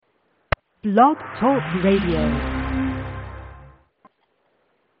Blog Talk Radio.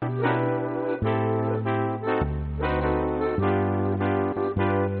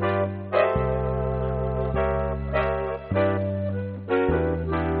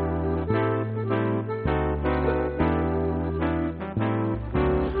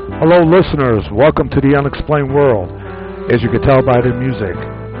 Hello, listeners. Welcome to the Unexplained World. As you can tell by the music,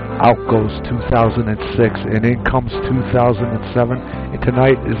 out goes 2006 and in comes 2007. And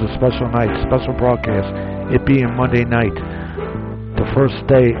tonight is a special night, special broadcast. It being Monday night, the first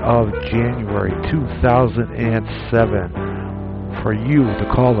day of January 2007. For you, the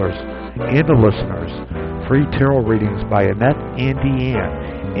callers, and the listeners, free tarot readings by Annette and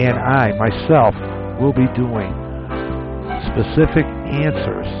Deanne. And I, myself, will be doing specific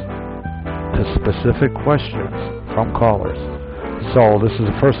answers to specific questions from callers. So this is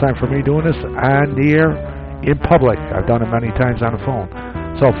the first time for me doing this on the air in public. I've done it many times on the phone.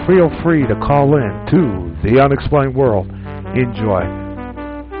 So feel free to call in to the Unexplained World. Enjoy.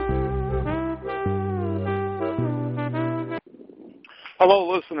 Hello,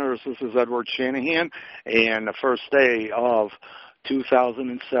 listeners. This is Edward Shanahan, and the first day of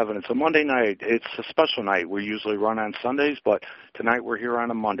 2007. It's a Monday night. It's a special night. We usually run on Sundays, but tonight we're here on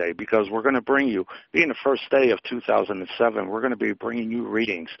a Monday because we're going to bring you, being the first day of 2007, we're going to be bringing you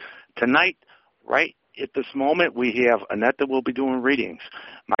readings. Tonight, right at this moment, we have Annette that will be doing readings.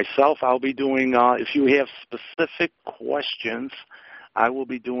 Myself, I'll be doing, if you have specific questions, I will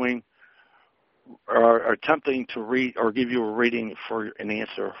be doing or attempting to read or give you a reading for an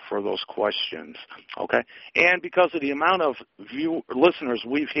answer for those questions, okay? And because of the amount of listeners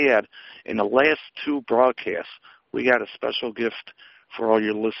we've had in the last two broadcasts, we got a special gift for all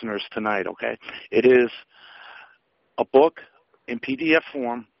your listeners tonight, okay? It is a book in PDF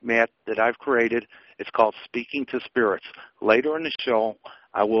form, Matt, that I've created. It's called Speaking to Spirits. Later in the show,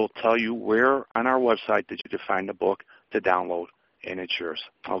 I will tell you where on our website that you can find the book to download. And it's yours.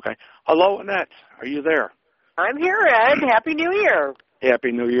 Okay. Hello, Annette. Are you there? I'm here, Ed. Happy New Year.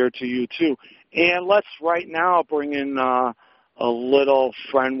 Happy New Year to you, too. And let's right now bring in a little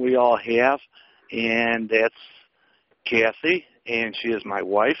friend we all have, and that's Kathy, and she is my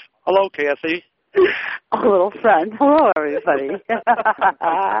wife. Hello, Kathy. A little friend. Hello, everybody.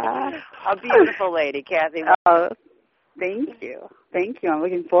 A beautiful lady, Kathy. Thank you. Thank you. I'm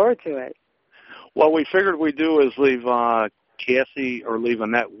looking forward to it. What we figured we'd do is leave Kathy or leave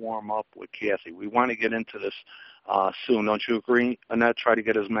Annette warm up with Kathy. We want to get into this soon. Don't you agree, Annette? Try to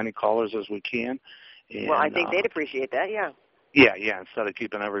get as many callers as we can. And, well, I think they'd appreciate that, yeah. Yeah, instead of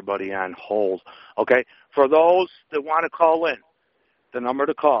keeping everybody on hold. Okay, for those that want to call in, the number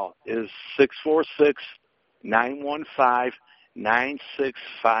to call is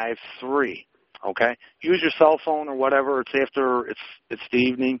 646-915-9653. Okay, use your cell phone or whatever. It's after it's the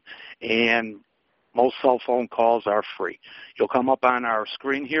evening, and most cell phone calls are free. You'll come up on our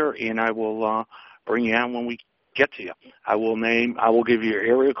screen here, and I will bring you on when we get to you. I will give you your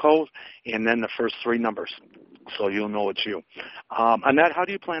area code and then the first three numbers, so you'll know it's you. Annette, how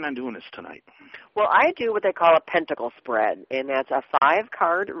do you plan on doing this tonight? Well, I do what they call a pentacle spread, and that's a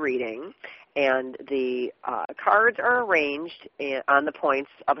 5-card reading, and the cards are arranged on the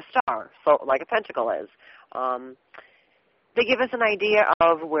points of a star, so like a pentacle is. They give us an idea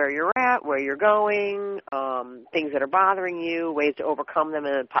of where you're at, where you're going, things that are bothering you, ways to overcome them,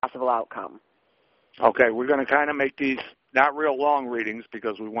 and a possible outcome. Okay, we're going to kind of make these not real long readings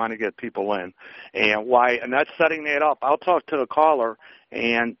because we want to get people in. And that's setting that up. I'll talk to the caller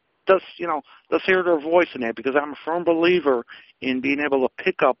and let's hear their voice in that, because I'm a firm believer in being able to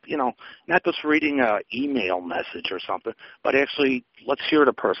pick up, not just reading an email message or something, but actually let's hear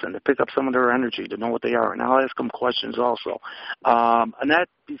the person, to pick up some of their energy, to know what they are. And I'll ask them questions also. Annette,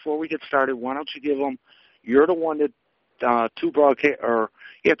 before we get started, why don't you give them, you're the one that two broadcasts, our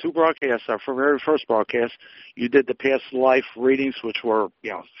very first broadcast, you did the past life readings, which were,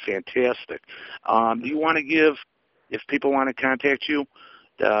 fantastic. Do you want to give, if people want to contact you,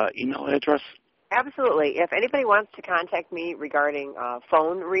 the email address? Absolutely. If anybody wants to contact me regarding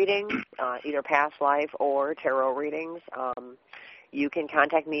phone readings, either past life or tarot readings, you can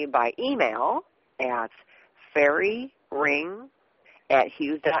contact me by email at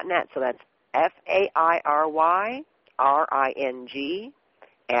fairyring@hughes.net. So that's FAIRYRING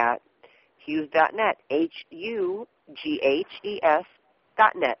at hughes.net, HUGHES.net,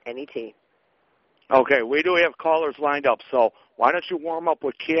 NET. Okay, we do have callers lined up, so why don't you warm up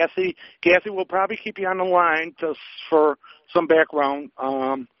with Kathy? Kathy will probably keep you on the line just for some background,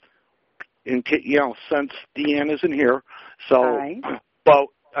 since Deanne isn't here. So, All right.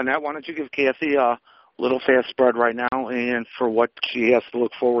 Well, Annette, why don't you give Kathy a little fast spread right now, and for what she has to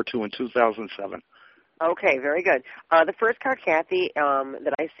look forward to in 2007. Okay, very good. The first card, Kathy,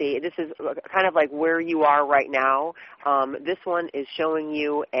 that I see, this is kind of like where you are right now. This one is showing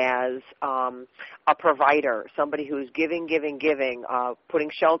you as a provider, somebody who's giving, putting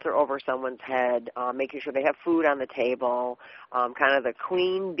shelter over someone's head, making sure they have food on the table, kind of the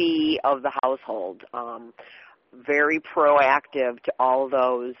queen bee of the household, very proactive to all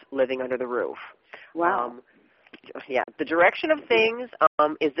those living under the roof. Wow. Yeah, the direction of things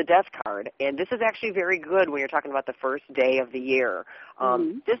is the death card, and this is actually very good when you're talking about the first day of the year.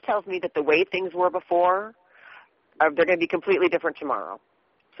 This tells me that the way things were before, they're going to be completely different tomorrow.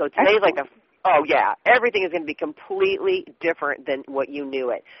 So today's like everything is going to be completely different than what you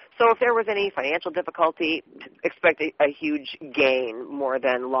knew it. So if there was any financial difficulty, expect a huge gain more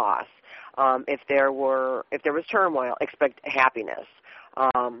than loss. If there was turmoil, expect happiness,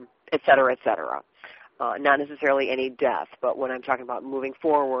 et cetera, et cetera. Not necessarily any death, but when I'm talking about moving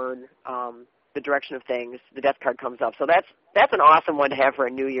forward, the direction of things, the death card comes up. So that's an awesome one to have for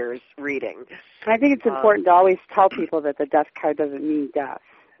a New Year's reading. I think it's important to always tell people that the death card doesn't mean death.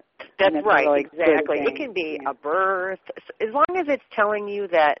 That's right, really exactly. It can be a birth, as long as it's telling you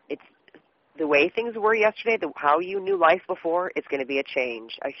that it's the way things were yesterday, how you knew life before, it's going to be a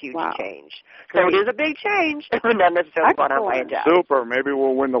change, a huge change. So it is a big change, not necessarily brought on by a death. Super. Maybe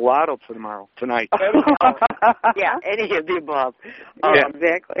we'll win the lotto tonight. Yeah, any of the above.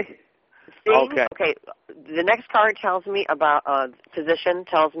 Exactly. Okay. The next card tells me about physician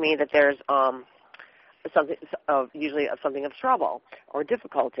tells me that there's usually something of trouble or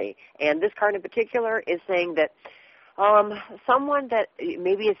difficulty, and this card in particular is saying that someone that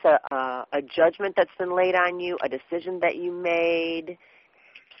maybe it's a judgment that's been laid on you, a decision that you made,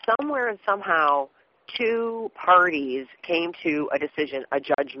 somewhere and somehow two parties came to a decision, a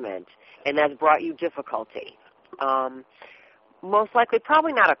judgment, and that's brought you difficulty. Most likely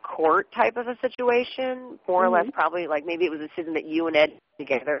probably not a court type of a situation, more or less probably like maybe it was a decision that you and Ed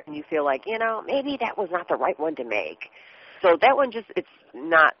together and you feel like, maybe that was not the right one to make. So that one it's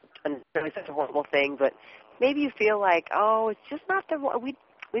not necessarily such a horrible thing, but maybe you feel like, it's just not the one. We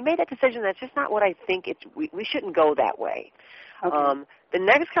made that decision. That's just not what I think. We shouldn't go that way. Okay. The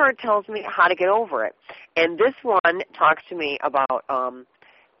next card tells me how to get over it. And this one talks to me about,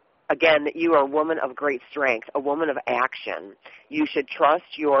 again, that you are a woman of great strength, a woman of action. You should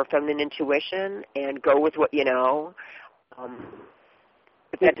trust your feminine intuition and go with what you know.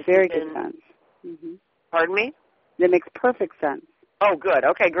 That makes very good sense. Mm-hmm. Pardon me? That makes perfect sense. Oh, good.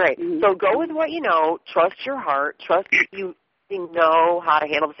 Okay, great. Mm-hmm. So go with what you know. Trust your heart. Trust that you know how to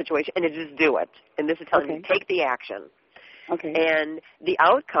handle the situation, and just do it. And this is telling you, take the action. Okay. And the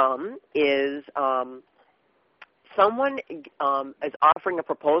outcome is someone is offering a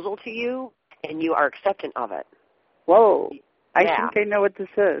proposal to you, and you are acceptant of it. Whoa. I think I know what this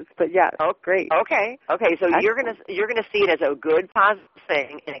is, but yes. Oh, great. Okay. So you're gonna see it as a good, positive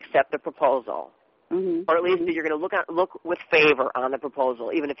thing and accept the proposal. Mm-hmm. Or at least you're going to look with favor on the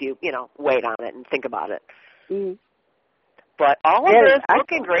proposal, even if you wait on it and think about it. Mm-hmm. But all of this is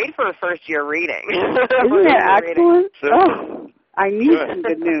looking great for a first-year reading. Isn't that excellent? Oh, I need some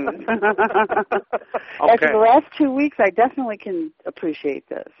good news. After the last 2 weeks, I definitely can appreciate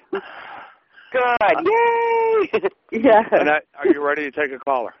this. Good. Yay! Yeah. Annette, are you ready to take a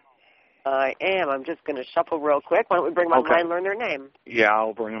caller? I am. I'm just going to shuffle real quick. Why don't we bring them online and learn their name? Yeah,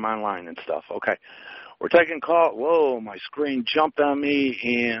 I'll bring them online and stuff. Okay. We're taking call. Whoa, my screen jumped on me.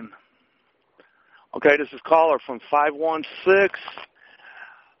 And okay, this is caller from 516-390.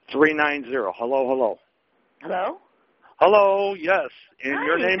 Hello. Hello? Hello, yes. And Hi.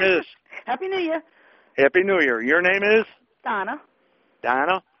 Your name is? Happy New Year. Happy New Year. Your name is? Donna.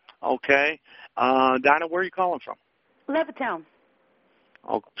 Donna? Okay. Donna, where are you calling from? Levittown.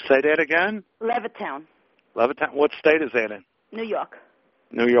 Oh, say that again? Levittown. Levittown. What state is that in? New York.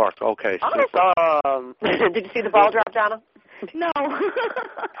 New York. Okay. Awesome. Did you see the ball drop, Donna? No.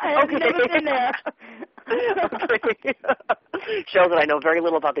 I have never been there. Okay. Shows that I know very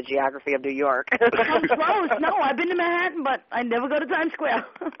little about the geography of New York. I'm close. No, I've been to Manhattan, but I never go to Times Square.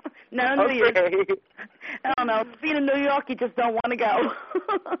 Not on New Year's. I don't know. Being in New York, you just don't want to go.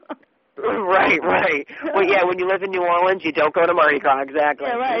 Right. Well, yeah, when you live in New Orleans, you don't go to Mardi Gras, exactly.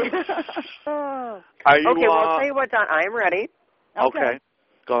 Yeah, right. Well, I'll tell you what, Donna, I am ready. Okay.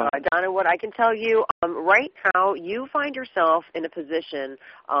 Go ahead. Donna, what I can tell you, right now, you find yourself in a position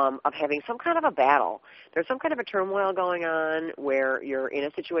of having some kind of a battle. There's some kind of a turmoil going on where you're in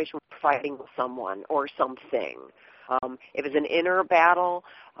a situation where you're fighting with someone or something. If it's an inner battle,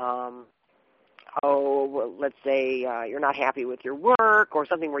 let's say you're not happy with your work or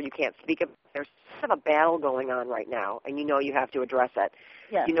something where you can't speak. There's sort of a battle going on right now, and you know you have to address it.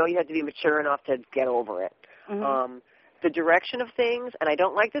 Yes. You know you have to be mature enough to get over it. Mm-hmm. The direction of things, and I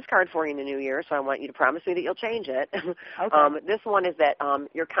don't like this card for you in the new year, so I want you to promise me that you'll change it. Okay. This one is that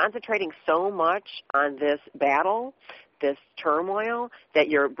you're concentrating so much on this battle, this turmoil, that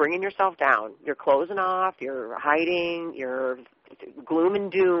you're bringing yourself down. You're closing off, you're hiding, you're gloom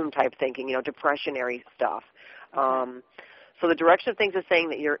and doom type thinking, depressionary stuff. So the direction of things is saying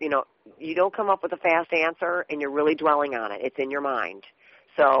that you don't come up with a fast answer and you're really dwelling on it. It's in your mind.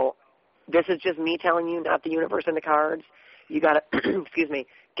 So this is just me telling you, not the universe and the cards. You got to,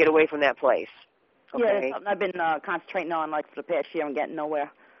 get away from that place. Okay? Yeah, it's something I've been concentrating on for the past year and getting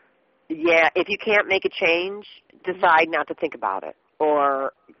nowhere. Yeah, if you can't make a change, decide not to think about it.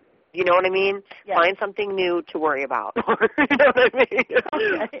 Or, you know what I mean? Yeah. Find something new to worry about. You know what I mean?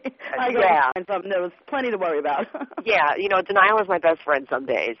 Okay. I got to find something. There was plenty to worry about. Yeah, denial is my best friend some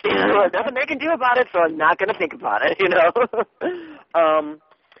days. Nothing they can do about it, so I'm not going to think about it,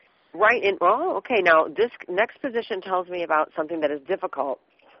 Right. Okay. Now, this next position tells me about something that is difficult,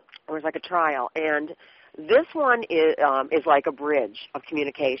 or is like a trial. And this one is like a bridge of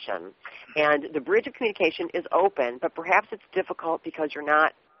communication. And the bridge of communication is open, but perhaps it's difficult because you're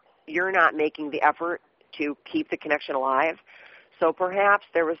not making the effort to keep the connection alive. So perhaps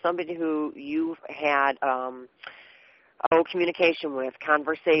there was somebody who you've had communication with,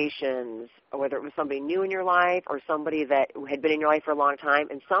 conversations, whether it was somebody new in your life or somebody that had been in your life for a long time,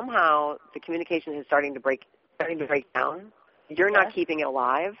 and somehow the communication is starting to break down. You're not keeping it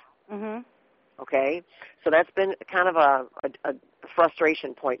alive. Mm-hmm. Okay? So that's been kind of a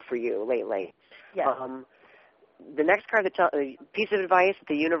frustration point for you lately. Yeah. The next card, a piece of advice that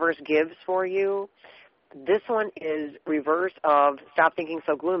the universe gives for you, this one is reverse of stop thinking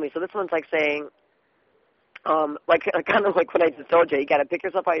so gloomy. So this one's like saying, kind of like what I just told you, you got to pick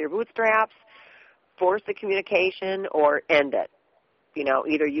yourself out of your bootstraps, force the communication, or end it.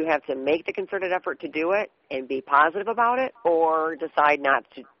 Either you have to make the concerted effort to do it and be positive about it, or decide not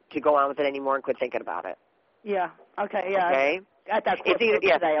to go on with it anymore and quit thinking about it. Yeah. Okay. Yeah. Okay. It's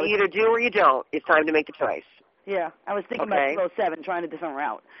either do or you don't. It's time to make the choice. Yeah. I was thinking about 207, trying a different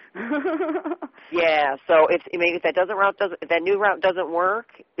route. Yeah. So if that new route doesn't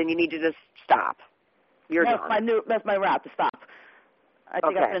work, then you need to just stop. That's my route to stop. I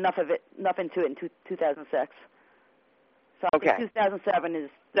think I put enough into it in 2006. So 2007 is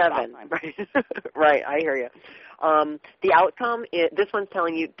 7. Right. Right. I hear you. The outcome this one's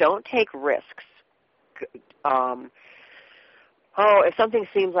telling you don't take risks. If something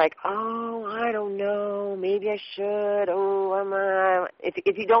seems like, I don't know, maybe I should.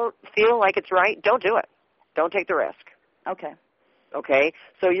 If you don't feel like it's right, don't do it. Don't take the risk. Okay. Okay,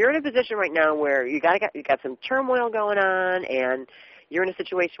 so you're in a position right now where you got some turmoil going on, and you're in a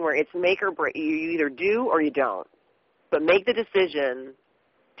situation where it's make or break. You either do or you don't, but make the decision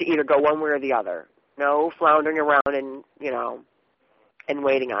to either go one way or the other. No floundering around and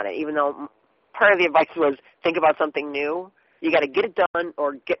waiting on it. Even though part of the advice was think about something new, you got to get it done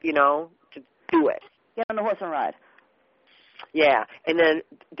or to do it. Get on the horse and ride. Yeah, and then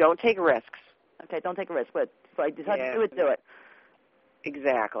don't take risks. Okay, don't take a risk, but if I decide to do it, do it.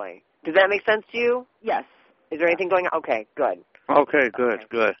 Exactly. Does that make sense to you? Yes. Is there anything going on? Okay, good. Okay,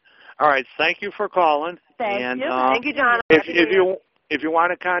 good. All right, thank you for calling. Thank you. Thank you, John. If you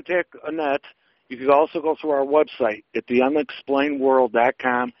want to contact Annette, you can also go through our website at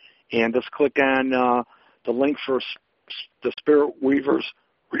theunexplainedworld.com and just click on the link for the Spirit Weavers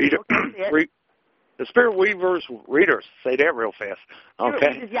Reader. The Spirit Weavers Readers. Say that real fast.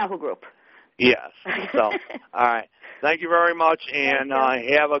 Okay. This is Yahoo Group. Yes. So, all right. Thank you very much, and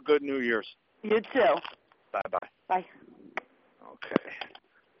have a good New Year's. You too. Bye-bye. Bye.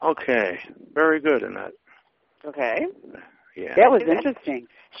 Okay. Very good, Annette. Okay. Yeah. That was interesting.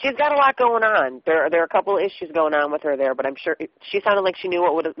 She's got a lot going on. There are a couple of issues going on with her there, but I'm sure she sounded like she knew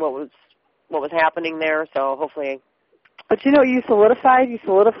what was happening there. So hopefully. But you solidified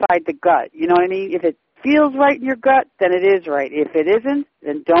the gut. You know what I mean? If it feels right in your gut, then it is right. If it isn't,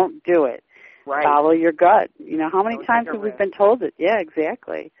 then don't do it. Right. Follow your gut. How many times have we been told it? Yeah,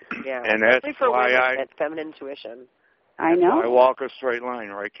 exactly. Yeah. And that's for why women, it's feminine intuition. I know. I walk a straight line,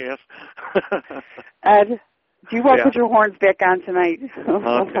 right, Cass? Ed, do you want to put your horns back on tonight?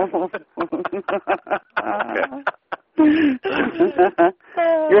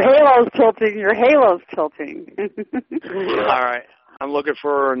 Your halo's tilting. All right. I'm looking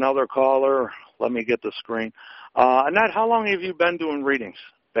for another caller. Let me get the screen. Annette, how long have you been doing readings,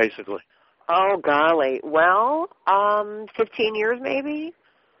 basically? Oh, golly. Well, 15 years maybe.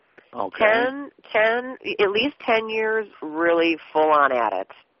 Okay. 10, at least 10 years really full on at it,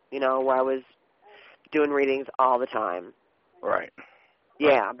 where I was doing readings all the time. Right.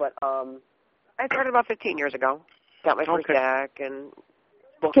 Yeah, but I started about 15 years ago. Got my first deck. And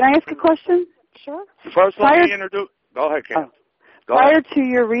can I ask a question? Sure. First, let me introduce. Go ahead, Kim. Prior to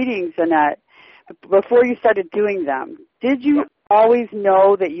your readings, Annette, before you started doing them, did you always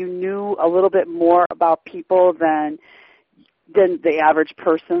know that you knew a little bit more about people than the average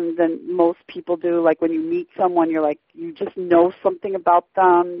person, than most people do? Like when you meet someone, you're like, you just know something about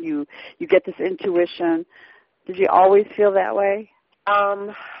them. You get this intuition. Did you always feel that way?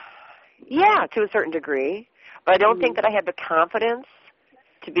 Yeah, to a certain degree. But I don't think that I had the confidence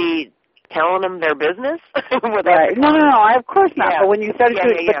to be telling them their business. Right. No, of course not. But when you started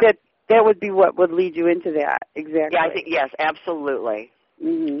but that would be what would lead you into that. Exactly. Yeah, I think, yes, absolutely.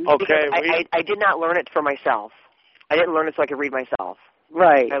 Mm-hmm. Okay. I did not learn it for myself. I didn't learn it so I could read myself.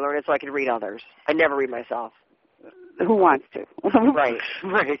 Right. I learned it so I could read others. I never read myself. Who wants to? Right.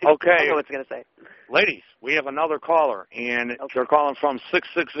 Okay. I know what it's going to say. Ladies, we have another caller, and they're calling from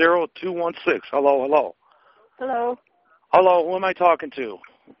 660-216. Hello. Hello. Hello, who am I talking to?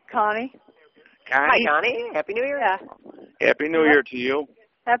 Connie. Hi, Connie. Happy New Year. Yeah. Happy New Year to you.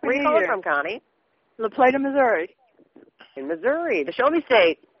 Happy Where are you calling from, Connie? La Plata, Missouri. In Missouri, the Show Me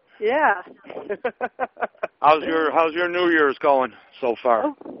State. Yeah. How's your New Year's going so far?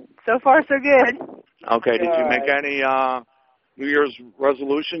 Oh, so far, so good. Okay. Did you make any New Year's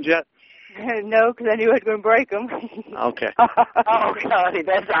resolutions yet? No, because I knew I was going to break them. Okay. Oh, Connie,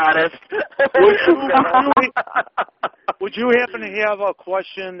 that's honest. Would you happen to have a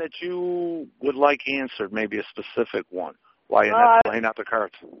question that you would like answered, maybe a specific one, while you're not playing out the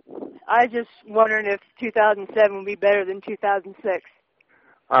cards? I just wondering if 2007 would be better than 2006.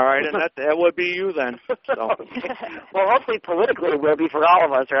 All right, and that would be you then. So. Well, hopefully politically it will be for all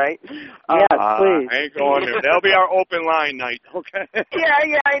of us, right? Yes, please. I ain't going there. That'll be our open line night, okay?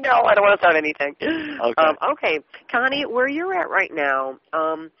 Yeah, I know. I don't want to start anything. Okay. Okay, Connie, where you're at right now,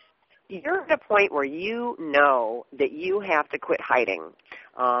 you're at a point where you know that you have to quit hiding.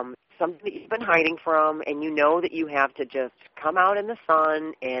 Something that you've been hiding from, and you know that you have to just come out in the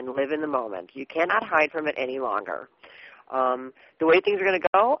sun and live in the moment. You cannot hide from it any longer. The way things are going to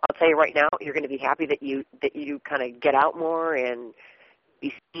go, I'll tell you right now, you're going to be happy that you kind of get out more and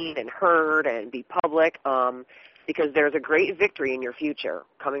be seen and heard and be public, because there's a great victory in your future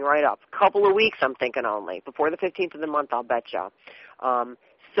coming right up. Couple of weeks, I'm thinking only. Before the 15th of the month, I'll bet you.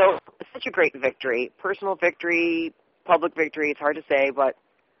 So it's such a great victory, personal victory, public victory. It's hard to say, but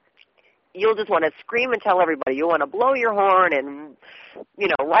you'll just want to scream and tell everybody. You'll want to blow your horn and,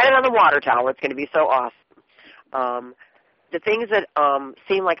 ride it on the water tower. It's going to be so awesome. The things that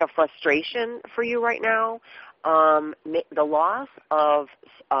seem like a frustration for you right now, the loss of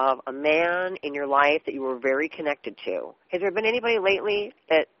a man in your life that you were very connected to. Has there been anybody lately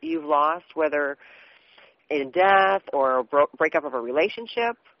that you've lost, whether in death or a breakup of a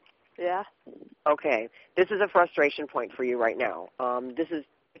relationship? Yeah. Okay. This is a frustration point for you right now. This is,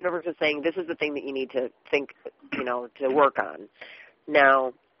 the universe is saying this is the thing that you need to think, to work on.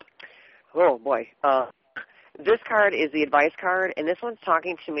 Now, oh boy. This card is the advice card, and this one's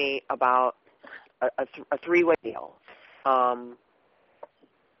talking to me about a three-way deal.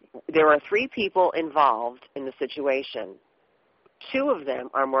 There are three people involved in the situation. Two of them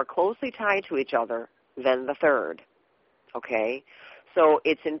are more closely tied to each other than the third, okay? So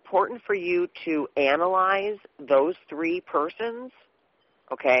it's important for you to analyze those three persons,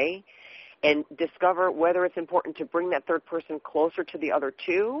 okay, and discover whether it's important to bring that third person closer to the other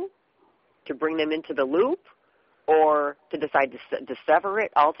two, to bring them into the loop, or to decide to sever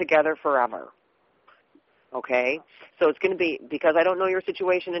it altogether forever. Okay? So it's going to be, because I don't know your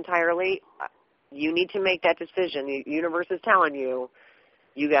situation entirely, you need to make that decision. The universe is telling you,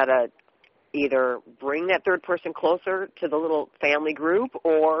 you got to either bring that third person closer to the little family group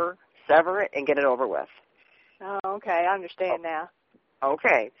or sever it and get it over with. Oh, okay. I understand now.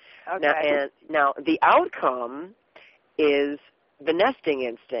 Okay. Now, the outcome is the nesting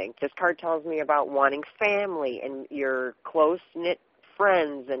instinct. This card tells me about wanting family and your close-knit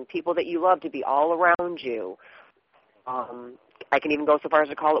friends and people that you love to be all around you. I can even go so far as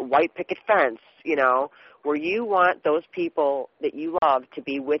to call it white picket fence, where you want those people that you love to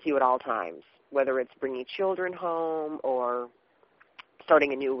be with you at all times, whether it's bringing children home or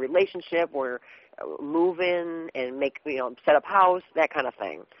starting a new relationship or moving and set up house, that kind of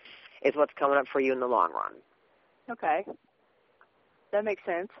thing is what's coming up for you in the long run. Okay. That makes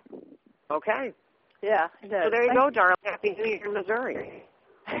sense. Okay. Yeah, it does. So there you go, darling. Happy New Year in Missouri.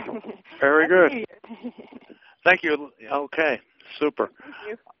 Very good. Thank you. Okay, super. Thank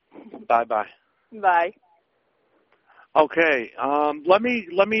you. Bye-bye. Bye. Okay. Let me.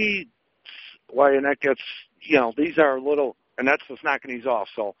 Why Annette gets. These are little. Annette's just knocking these off.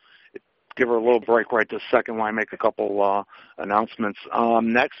 So give her a little break right this second while I make a couple announcements.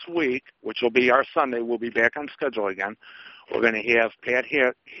 Next week, which will be our Sunday, we'll be back on schedule again. We're going to have Pat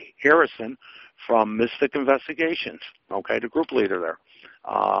Harrison from Mystic Investigations, okay, the group leader there.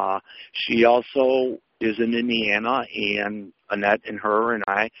 She also is in Indiana, and Annette and her and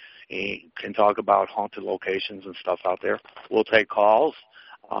I can talk about haunted locations and stuff out there. We'll take calls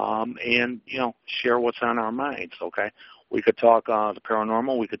and, share what's on our minds, okay? We could talk the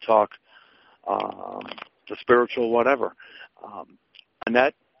paranormal. We could talk the spiritual, whatever.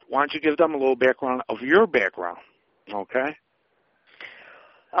 Annette, why don't you give them a little background of your background, okay?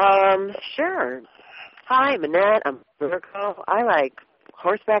 Sure. Hi, I'm Annette. I'm Virgo. I like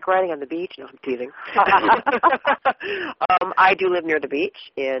horseback riding on the beach. No, I'm teasing. I do live near the beach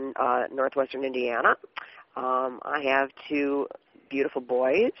in northwestern Indiana. I have 2 beautiful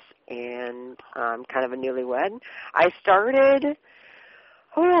boys, and I'm kind of a newlywed. I started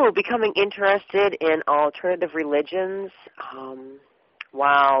becoming interested in alternative religions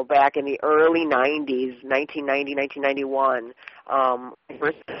back in the early 90s, 1990, 1991.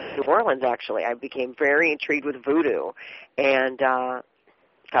 First in New Orleans, actually. I became very intrigued with voodoo and got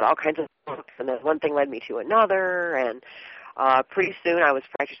all kinds of books, and then one thing led me to another, and pretty soon I was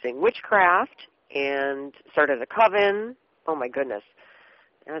practicing witchcraft and started a coven. Oh, my goodness.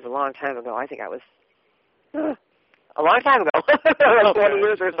 That was a long time ago. I think I was a long time ago, like 20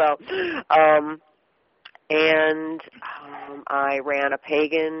 years or so. And I ran a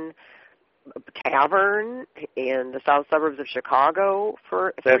pagan tavern in the south suburbs of Chicago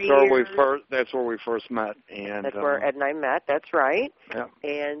for 3 years. That's where we first met. And that's where Ed and I met. That's right. Yeah.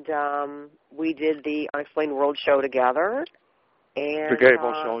 And we did the Unexplained World show together. And the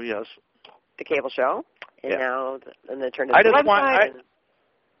cable show, yes. The cable show. And now, and then it turned into I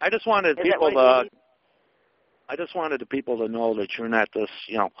just wanted the people to know that you're not this,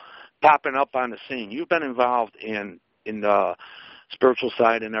 popping up on the scene. You've been involved in the spiritual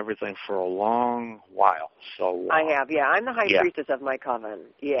side and everything for a long while. So I have, I'm the high priestess of my coven.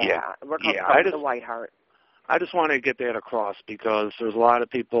 We're called the White Heart. I just wanted to get that across because there's a lot of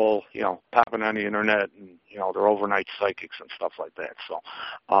people, popping on the internet and, they're overnight psychics and stuff like that. So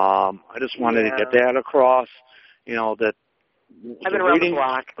I just wanted to get that across, that I've been around the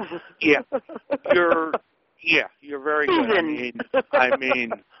block. You're very good. I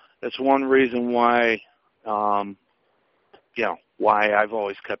mean, that's one reason why, why I've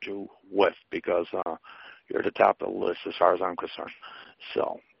always kept you with, because you're at the top of the list as far as I'm concerned.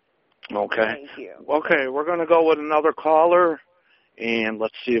 So, okay. Thank you. Okay, we're going to go with another caller, and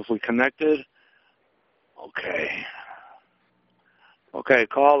let's see if we connected. Okay,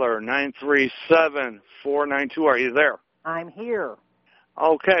 caller 937-492. Are you there? I'm here.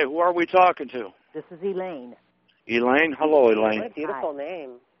 Okay, who are we talking to? This is Elaine. Elaine? Hello, Elaine. What a beautiful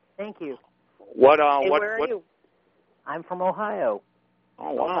name. Thank you. Where are you? I'm from Ohio.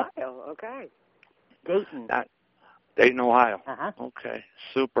 Oh, wow. Ohio, okay. Dayton. Dayton, Ohio. Uh-huh. Okay,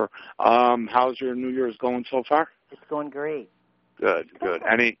 super. How's your New Year's going so far? It's going great. Good.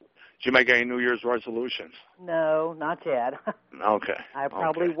 Did you make any New Year's resolutions? No, not yet. Okay. I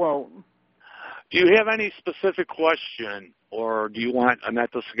probably won't. Do you have any specific question, or do you want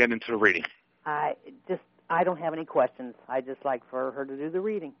Annette to get into the reading? I don't have any questions. I just like for her to do the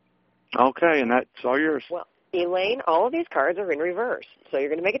reading. Okay, Annette, it's all yours. Well, Elaine, all of these cards are in reverse, so you're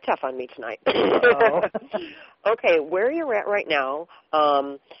going to make it tough on me tonight. Okay, where you're at right now,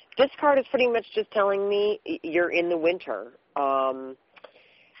 this card is pretty much just telling me you're in the winter,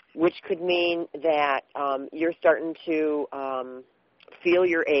 which could mean that you're starting to feel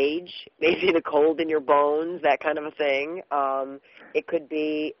your age, maybe the cold in your bones, that kind of a thing. It could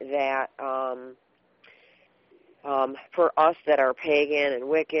be that for us that are pagan and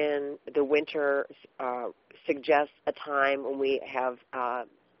Wiccan, the winter suggests a time when we have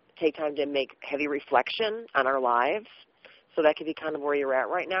take time to make heavy reflection on our lives. So that could be kind of where you're at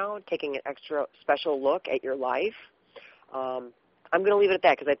right now, taking an extra special look at your life. I'm going to leave it at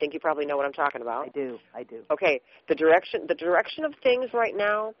that because I think you probably know what I'm talking about. I do. Okay, the direction of things right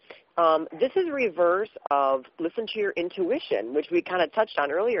now, this is reverse of listen to your intuition, which we kind of touched on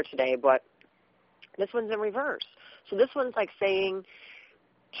earlier today, but this one's in reverse. So this one's like saying,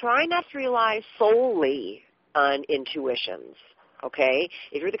 try not to rely solely on intuitions, okay?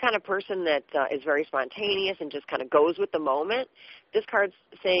 If you're the kind of person that is very spontaneous and just kind of goes with the moment, this card's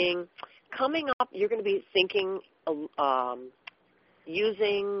saying, coming up, you're going to be thinking,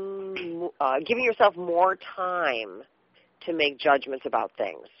 giving yourself more time to make judgments about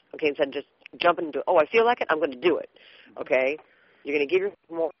things. Okay, instead of just jumping into, I feel like it, I'm going to do it. Okay, you're going to give yourself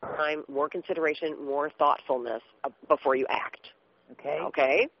more time, more consideration, more thoughtfulness before you act. Okay.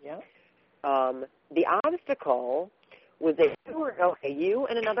 Okay. Yeah. The obstacle was that you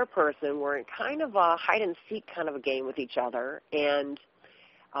and another person were in kind of a hide-and-seek kind of a game with each other, and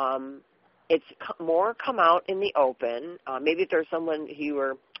it's more come out in the open. Maybe if there's someone who you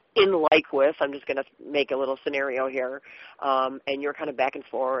were in like with, I'm just going to make a little scenario here, and you're kind of back and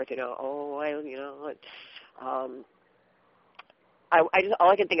forth, all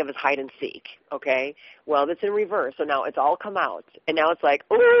I can think of is hide and seek, okay? Well, that's in reverse, so now it's all come out. And now it's like,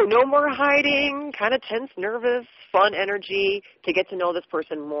 no more hiding, kind of tense, nervous, fun energy to get to know this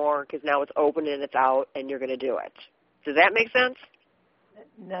person more because now it's open and it's out and you're going to do it. Does that make sense?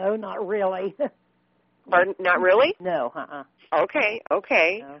 No, not really. Pardon? Not really? No, Okay.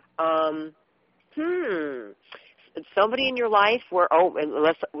 No. Somebody in your life where,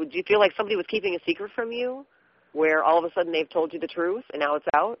 do you feel like somebody was keeping a secret from you? Where all of a sudden they've told you the truth and now it's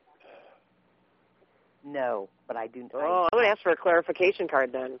out? No, but I do. I'm going to ask for a clarification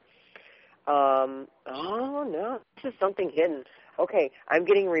card then. No, this is something hidden. Okay, I'm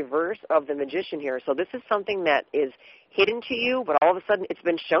getting reverse of the magician here. So this is something that is hidden to you, but all of a sudden it's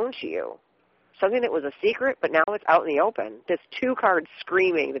been shown to you. Something that was a secret, but now it's out in the open. There's 2 cards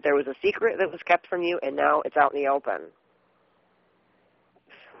screaming that there was a secret that was kept from you, and now it's out in the open.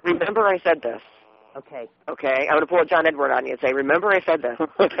 Remember I said this. Okay. Okay, I'm going to pull a John Edward on you and say, remember I said this.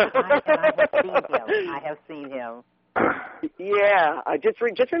 I have seen him. Yeah,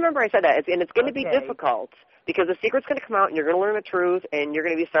 just remember I said that. And it's going to be difficult because the secret's going to come out and you're going to learn the truth and you're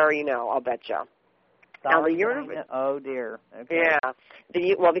going to be sorry I'll bet you. Oh, dear. Okay. Yeah.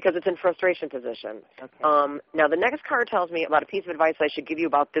 Because it's in frustration position. Okay. Now, the next card tells me about a piece of advice I should give you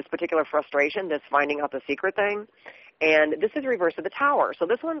about this particular frustration, this finding out the secret thing. And this is reverse of the Tower. So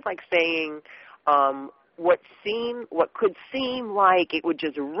this one's like saying what could seem like it would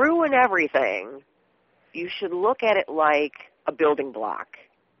just ruin everything, you should look at it like a building block.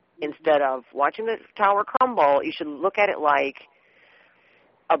 Instead of watching the tower crumble, you should look at it like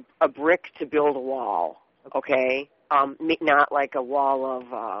a brick to build a wall, okay? Not like a wall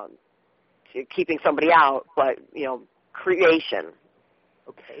of keeping somebody out, but, creation.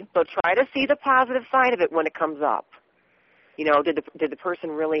 Okay. So try to see the positive side of it when it comes up. Did the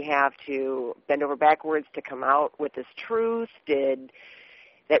person really have to bend over backwards to come out with this truth?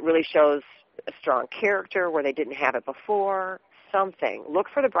 That really shows a strong character where they didn't have it before? Something. Look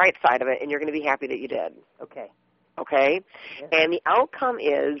for the bright side of it, and you're going to be happy that you did. Okay. Okay? Yeah. And the outcome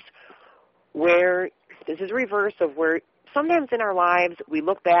is where, this is reverse of where sometimes in our lives we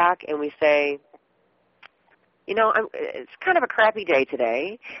look back and we say, it's kind of a crappy day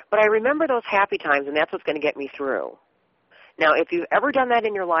today, but I remember those happy times, and that's what's going to get me through. Now, if you've ever done that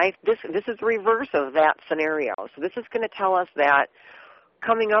in your life, this is the reverse of that scenario. So this is going to tell us that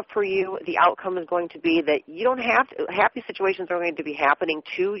coming up for you, the outcome is going to be that you don't have to, happy situations are going to be happening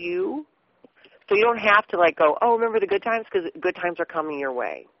to you. So you don't have to go, remember the good times, because good times are coming your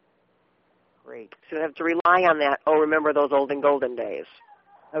way. Great. So you have to rely on that, remember those olden golden days.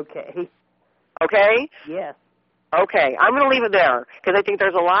 Okay. Okay? Yes. Okay, I'm going to leave it there because I think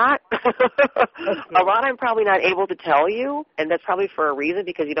there's a lot. A lot I'm probably not able to tell you, and that's probably for a reason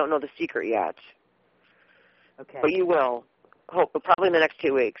because you don't know the secret yet. Okay. But you will. Probably in the next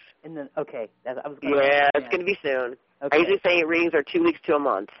 2 weeks. Okay. It's going to be soon. Okay. I usually say readings are 2 weeks to a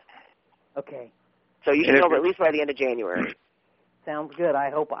month. Okay. So you should know at least by the end of January. Sounds good. I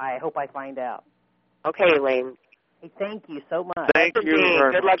hope I find out. Okay, Elaine. Hey, thank you so much. Thank you very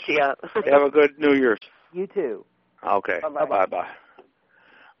much. Good luck to you. Have a good New Year's. You too. Okay. Bye-bye. Bye-bye.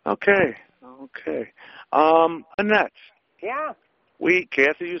 Okay. Annette. Yeah.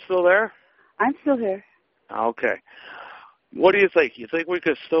 Kathy, you still there? I'm still here. Okay. What do you think? You think we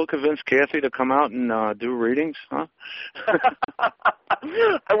could still convince Kathy to come out and do readings, huh?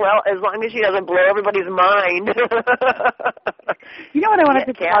 Well, as long as she doesn't blow everybody's mind. You know what I wanted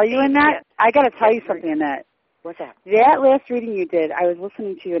to tell you, Annette? I got to tell you something, Annette. What's that? That last reading you did, I was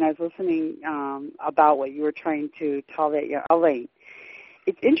listening to you, and I was listening about what you were trying to tell that Elaine.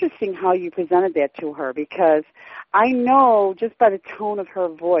 It's interesting how you presented that to her because I know just by the tone of her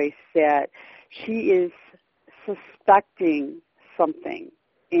voice that she is suspecting something,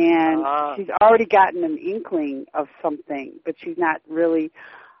 and she's already gotten an inkling of something, but she's not really,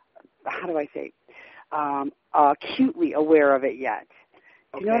 how do I say, acutely aware of it yet.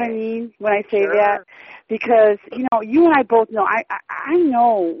 You know what I mean when I say that? Because, you and I both know, I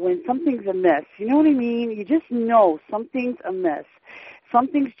know when something's amiss. You know what I mean? You just know something's amiss.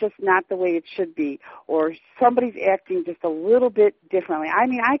 something's just not the way it should be, or somebody's acting just a little bit differently. I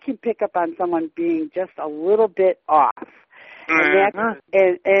mean, I can pick up on someone being just a little bit off.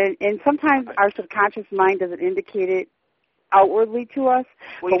 And sometimes our subconscious mind doesn't indicate it outwardly to us.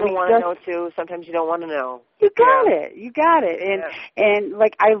 Well, you don't want to know, too. Sometimes you don't want to know. You got it. You got it. And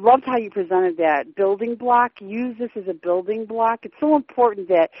like, I loved how you presented that building block. Use this as a building block. It's so important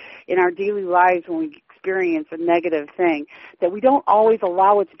that in our daily lives when we experience a negative thing, that we don't always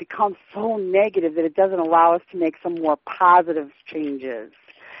allow it to become so negative that it doesn't allow us to make some more positive changes.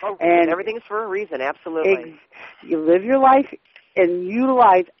 Oh, and everything's for a reason, absolutely. You live your life and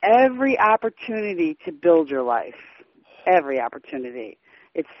utilize every opportunity to build your life. Every opportunity.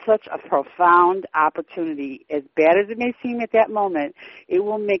 It's such a profound opportunity. As bad as it may seem at that moment, it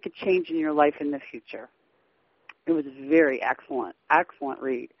will make a change in your life in the future. It was very excellent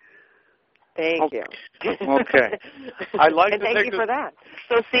read. Thank you. Okay. I'd like and to thank you for that.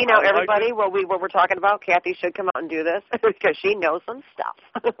 So see now, everybody, what we're talking about, Kathy should come out and do this because she knows some stuff.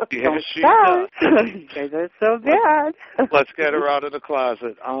 Yes, she does. You guys are so bad. Let's get her out of the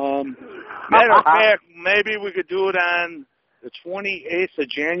closet. Matter of fact, maybe we could do it on the 28th of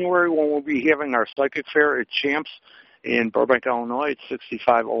January when we'll be having our psychic fair at Champs in Burbank, Illinois, at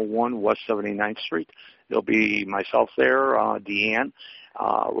 6501 West 79th Street. There'll be myself there, Deanne,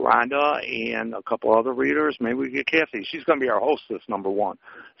 Rhonda, and a couple other readers. Maybe we get Kathy. She's going to be our hostess, number one.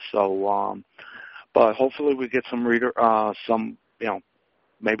 So, but hopefully we get some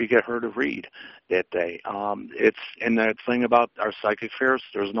maybe get her to read that day. It's and the thing about our psychic fairs,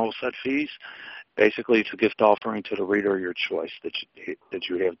 there's no set fees. Basically, it's a gift offering to the reader of your choice that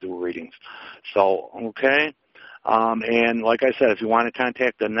you have do readings. So, okay. And like I said, if you want to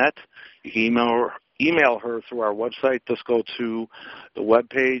contact Annette, you can email her through our website. Just go to the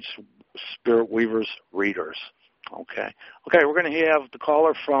webpage, Spirit Weavers Readers. Okay. Okay, we're going to have the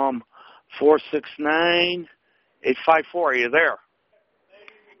caller from 469-854. Are you there?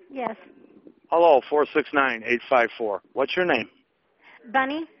 Yes. Hello, 469-854. What's your name?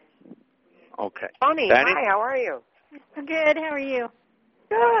 Bunny. Okay. Bunny, Benny? hi, how are you? Good, how are you?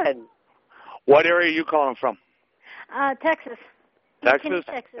 Good. What area are you calling from? Texas. Texas? McKinney,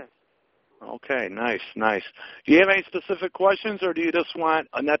 Texas. Okay, nice. Do you have any specific questions, or do you just want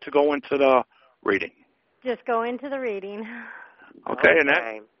Annette to go into the reading? Just go into the reading. Okay,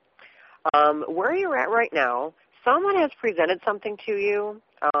 Annette. Where you're at right now, someone has presented something to you,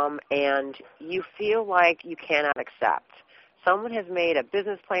 and you feel like you cannot accept. Someone has made a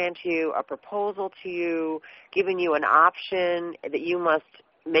business plan to you, a proposal to you, giving you an option that you must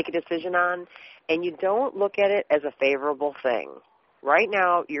make a decision on, and you don't look at it as a favorable thing. Right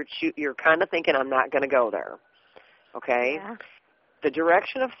now, you're kind of thinking, I'm not going to go there. Okay? Yeah. The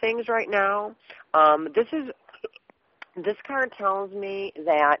direction of things right now, this card tells me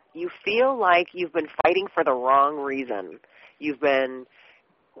that you feel like you've been fighting for the wrong reason. You've been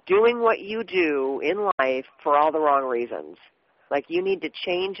doing what you do in life for all the wrong reasons. Like you need to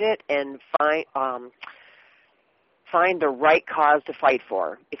change it and find the right cause to fight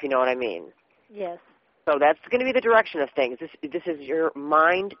for, if you know what I mean. Yes. So that's going to be the direction of things. This is your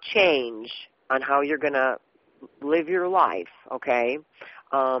mind change on how you're going to live your life, okay?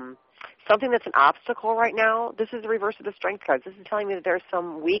 Something that's an obstacle right now, this is the reverse of the strength cards. This is telling me that there's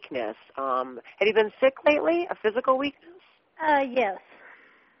some weakness. Have you been sick lately, a physical weakness? Yes.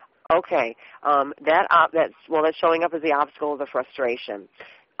 Okay. That's showing up as the obstacle of the frustration.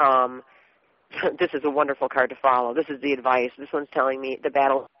 This is a wonderful card to follow. This is the advice. This one's telling me the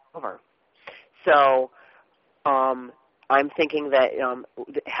battle's over. So I'm thinking that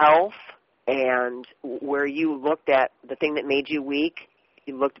health and where you looked at the thing that made you weak,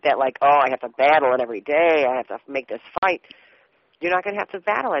 you looked at that like, oh, I have to battle it every day. I have to make this fight. You're not going to have to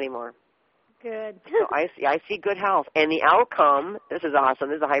battle anymore. Good. So I see good health. And the outcome, this is awesome.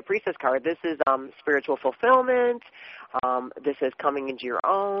 This is a High Priestess card. This is spiritual fulfillment. This is coming into your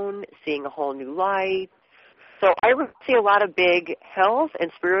own, seeing a whole new light. So I really see a lot of big health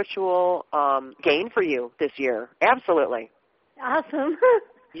and spiritual gain for you this year. Absolutely. Awesome.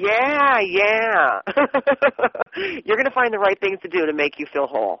 Yeah. You're going to find the right things to do to make you feel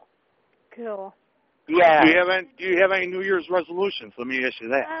whole. Cool. Yeah. Do you have any New Year's resolutions? Let me ask you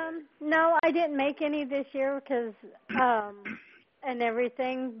that. No, I didn't make any this year because and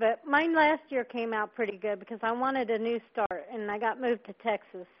everything, but mine last year came out pretty good because I wanted a new start, and I got moved to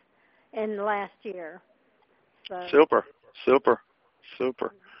Texas in the last year. So. Super.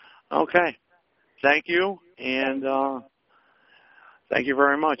 Okay. Thank you, and thank you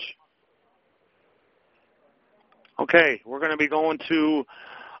very much. Okay, we're going to be going to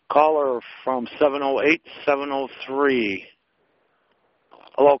caller from 708-703.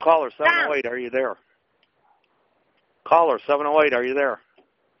 Hello, caller 708. Are you there? Caller 708. Are you there?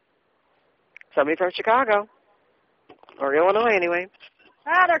 Somebody from Chicago. Or Illinois, anyway.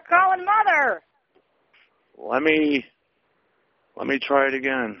 Ah, they're calling Mother. Let me try it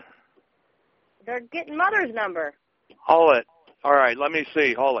again. They're getting Mother's number. Hold it. All right, let me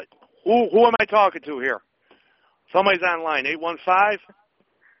see. Hold it. Who am I talking to here? Somebody's online. 815?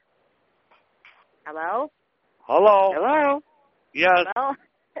 Hello? Hello? Hello? Yes. Hello?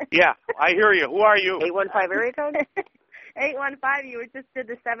 Yeah, I hear you. Who are you? 815 area code? 815, you just did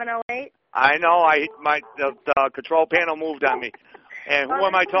the 708? I know. The control panel moved on me. And who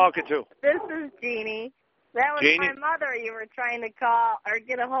am I talking to? This is Jeannie. That was Jeannie? my mother you were trying to call or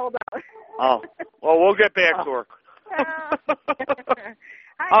get a hold of. Oh, well, we'll get back to her.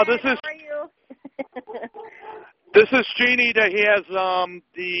 Hi, this Dad, is how are you? this is Jeannie that has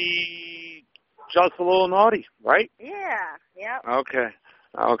the Just a Little Naughty, right? Yeah, yep. Okay.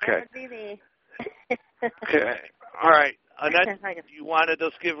 That would be me. Okay. All right. Annette, you want to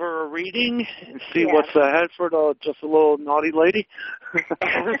just give her a reading and see what's ahead for the Just a Little Naughty lady?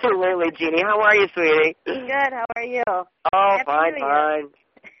 Absolutely, Jeannie. How are you, sweetie? Good. How are you? Oh, fine.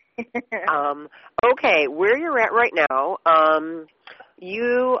 Okay, where you're at right now,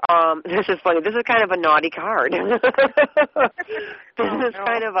 this is funny. This is kind of a naughty card. This is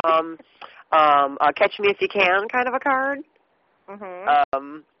kind of a catch me if you can kind of a card.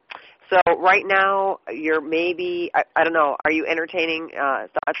 Mm-hmm. So right now, you're maybe, I don't know, are you entertaining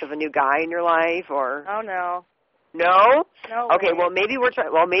thoughts of a new guy in your life, or? Oh, no. No? No Okay, way. well, maybe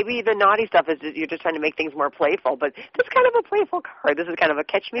maybe the naughty stuff is that you're just trying to make things more playful, but this is kind of a playful card. This is kind of a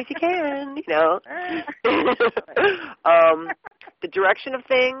catch me if you can, you know. The direction of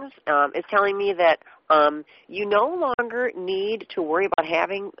things is telling me that you no longer need to worry about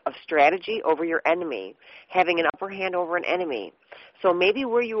having a strategy over your enemy, having an upper hand over an enemy. So maybe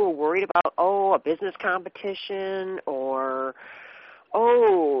where you were worried about, a business competition or,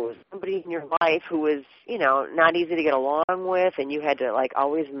 somebody in your life who was, not easy to get along with and you had to,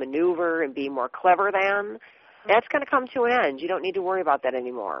 always maneuver and be more clever than, that's going to come to an end. You don't need to worry about that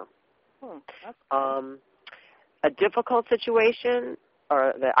anymore. A difficult situation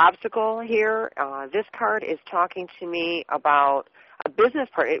or the obstacle here, this card is talking to me about a business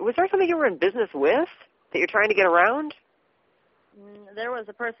partner. Was there somebody you were in business with that you're trying to get around? There was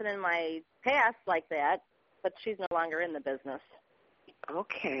a person in my past like that, but she's no longer in the business.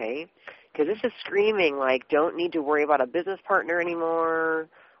 Okay, because this is screaming don't need to worry about a business partner anymore.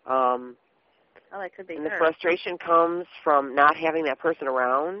 That could be and her. The frustration comes from not having that person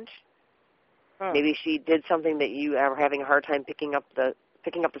around. Maybe she did something that you are having a hard time picking up the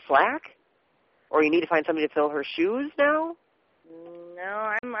slack, or you need to find somebody to fill her shoes now.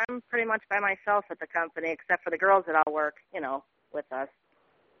 No, I'm pretty much by myself at the company, except for the girls that all work, with us.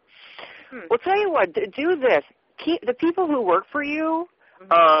 Well, tell you what, do this. Keep the people who work for you.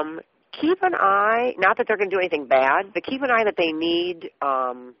 Keep an eye. Not that they're going to do anything bad, but keep an eye that they need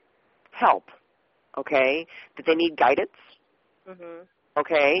help. Okay, that they need guidance.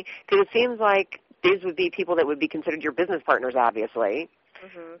 Okay, because it seems like these would be people that would be considered your business partners, obviously,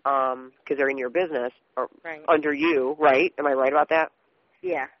 because they're in your business or under you, right? Am I right about that?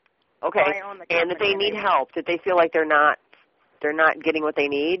 Yeah. Okay, well, I own the and that they need help, that they feel like they're not getting what they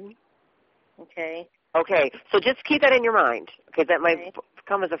need. Okay. Okay, so just keep that in your mind, because that might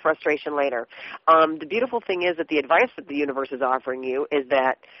come as a frustration later. The beautiful thing is that the advice that the universe is offering you is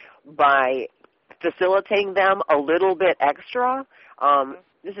that by facilitating them a little bit extra,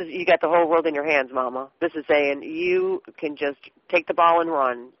 you got the whole world in your hands, Mama. This is saying you can just take the ball and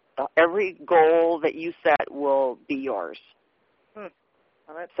run. Every goal that you set will be yours.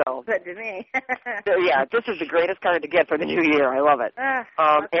 Well, that's good to me. So, yeah, this is the greatest card to get for the new year. I love it.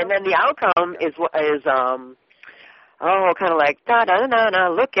 And then the outcome is kind of like, da-da-da-da,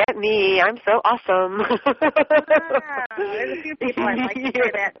 look at me, I'm so awesome. There's a few people I'd like to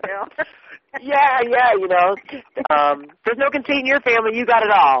say that to. Yeah, there's no conceit in your family, you got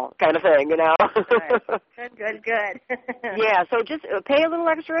it all kind of thing, Good. Yeah, so just pay a little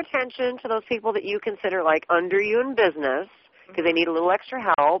extra attention to those people that you consider under you in business, because they need a little extra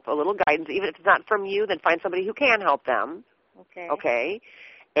help, a little guidance. Even if it's not from you, then find somebody who can help them. Okay?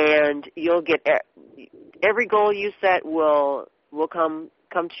 And you'll get every goal you set will come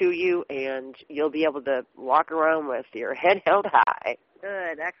to you, and you'll be able to walk around with your head held high.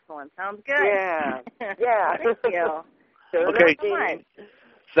 Good, excellent. Sounds good. Yeah. Thank you. Okay. So much.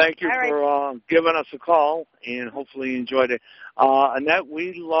 Thank you for giving us a call, and hopefully you enjoyed it. Annette,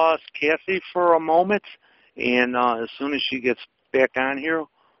 we lost Kathy for a moment, and as soon as she gets back on here,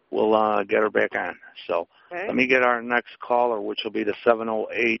 we'll get her back on. So Okay. Let me get our next caller, which will be the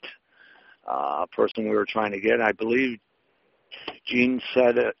 708 person we were trying to get. I believe Jean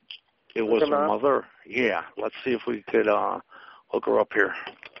said it was her mother. Yeah. Let's see if we could hook her up here.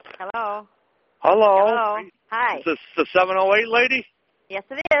 Hello. Hello. Hello. Hi. Is this the 708 lady? Yes,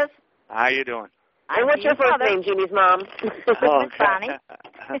 it is. How you doing? And what's your first name, Jeannie's mom? Bonnie.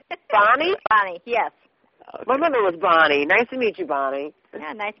 Bonnie? Bonnie, yes. Okay. My mother was Bonnie. Nice to meet you, Bonnie.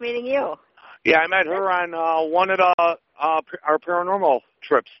 Yeah, nice meeting you. Yeah, I met her on one of the our paranormal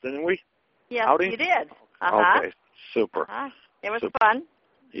trips, didn't we? Yes, Outing? you did. Uh-huh. Okay, super. Uh-huh. It was Super. fun.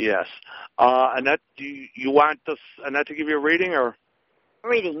 Yes. Annette, do you want Annette to give you a reading, or?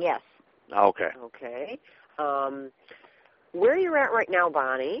 Reading, yes. Okay. Okay. Where you're at right now,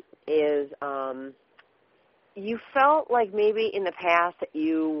 Bonnie, is you felt like maybe in the past that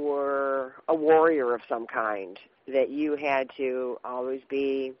you were a warrior of some kind, that you had to always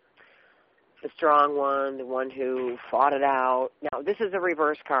be the strong one, the one who fought it out. Now, this is a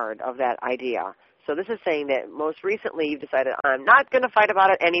reverse card of that idea. So this is saying that most recently you've decided, I'm not going to fight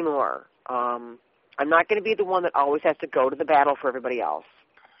about it anymore. I'm not going to be the one that always has to go to the battle for everybody else.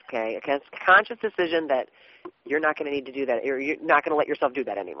 Okay? A conscious decision that you're not going to need to do that, or you're not going to let yourself do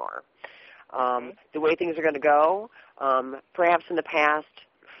that anymore. The way things are going to go, perhaps in the past,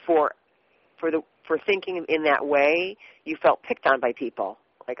 for thinking in that way, you felt picked on by people.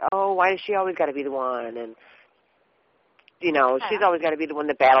 Like, oh, why does she always got to be the one? And, you know, she's always got to be the one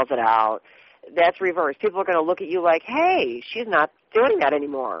that battles it out. That's reverse. People are going to look at you like, hey, she's not doing that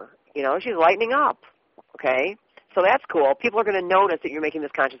anymore. You know, she's lightening up. Okay? So that's cool. People are going to notice that you're making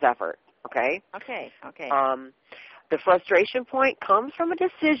this conscious effort. Okay? Okay. The frustration point comes from a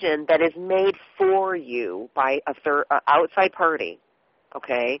decision that is made for you by a outside party.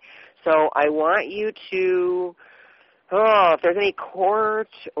 Okay? So I want you to, if there's any court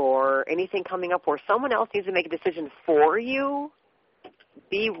or anything coming up where someone else needs to make a decision for you,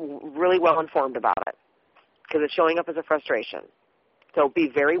 be really well informed about it, because it's showing up as a frustration. So be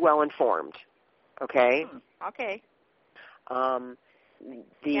very well informed. Okay? Okay. The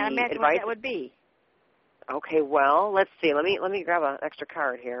Can't imagine advice what that would be. Okay, well, let's see. Let me grab an extra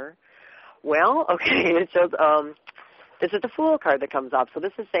card here. Well, okay, it shows this is the Fool card that comes up. So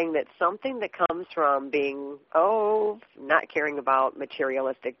this is saying that something that comes from being, not caring about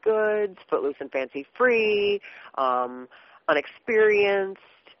materialistic goods, footloose and fancy-free, unexperienced,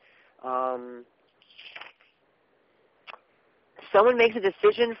 someone makes a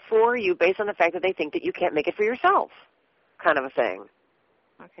decision for you based on the fact that they think that you can't make it for yourself, kind of a thing.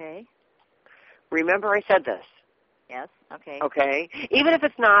 Okay. Remember I said this. Yes, okay. Okay? Even if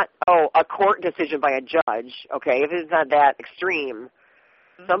it's not, a court decision by a judge, okay, if it's not that extreme,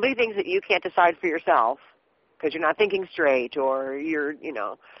 somebody thinks that you can't decide for yourself because you're not thinking straight, or you're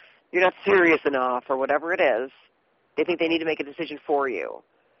not serious enough, or whatever it is. They think they need to make a decision for you.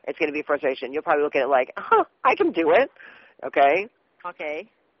 It's going to be frustration. You'll probably look at it like, I can do it. Okay? Okay.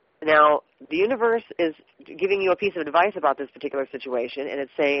 Now, the universe is giving you a piece of advice about this particular situation, and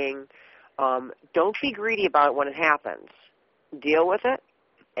it's saying, don't be greedy about it when it happens. Deal with it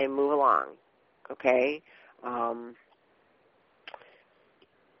and move along, okay? And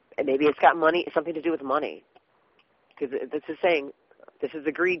maybe it's got something to do with money, because this is saying, this is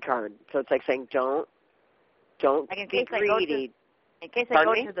the greed card. So it's like saying, don't like be greedy. In case I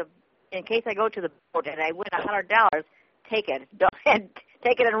go to the boat and I win $100, take it.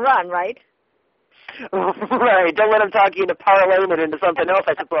 Take it and run, right? Right. Don't let them talk you into parlaying it into something else,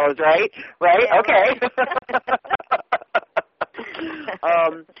 I suppose, right? Right? Yeah, okay.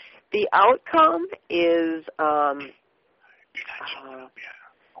 Right. The outcome is,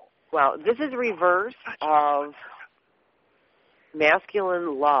 this is reverse of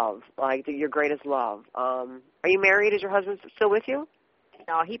masculine love, like your greatest love. Are you married? Is your husband still with you?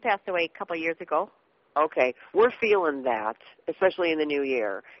 No, he passed away a couple of years ago. Okay. We're feeling that, especially in the new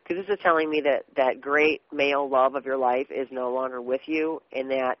year, because this is telling me that great male love of your life is no longer with you,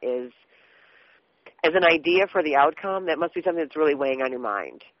 and that is, as an idea for the outcome, that must be something that's really weighing on your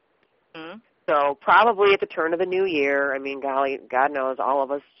mind. Mm-hmm. So probably at the turn of the new year, I mean, golly, God knows, all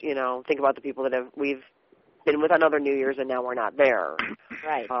of us, think about the people that we've been with on other New Years and now we're not there.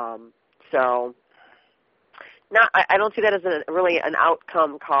 Right. I don't see that as really an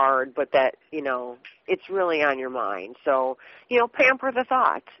outcome card, but that, it's really on your mind. So, pamper the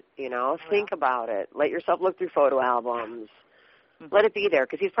thought, think about it. Let yourself look through photo albums. Mm-hmm. Let it be there,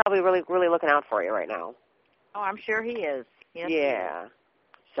 because he's probably really, really looking out for you right now. Oh, I'm sure he is. Yes, yeah. He is.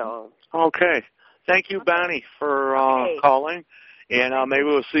 So. Okay. Thank you, Bonnie, for calling. And maybe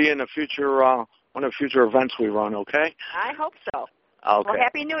we'll see you in the future, one of the future events we run, okay? I hope so. Okay. Well,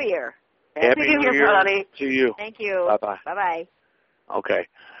 Happy New Year. Happy New Year, honey. to you. Thank you. Bye-bye. Bye-bye. Okay.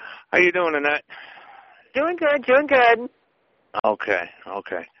 How you doing, Annette? Doing good, doing good. Okay.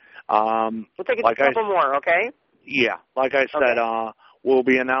 We'll take a couple more, okay? Yeah. Like I said, we'll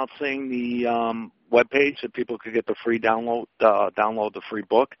be announcing the webpage that people could get the free download the free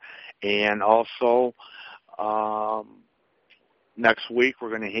book. And also, next week we're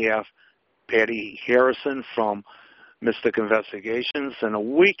going to have Patty Harrison from Mystic Investigations. And a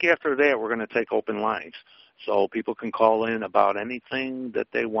week after that, we're going to take open lines. So people can call in about anything that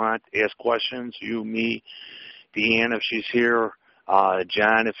they want, ask questions, you, me, Deanne if she's here,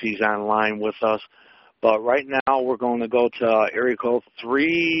 John if he's online with us. But right now we're going to go to area code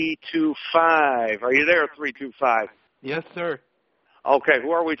 325. Are you there, 325? Yes, sir. Okay,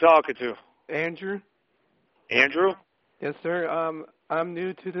 who are we talking to? Andrew. Andrew? Yes, sir. I'm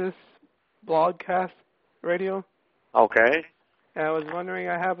new to this broadcast radio. Okay. And I was wondering,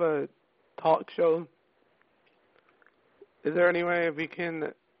 I have a talk show. Is there any way if you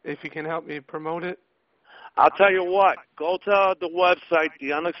can help me promote it? I'll tell you what. Go to the website,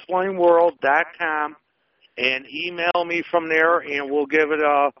 theunexplainedworld.com, and email me from there, and we'll give it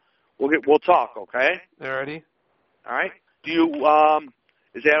we'll talk. Okay. Alrighty. All right. Do you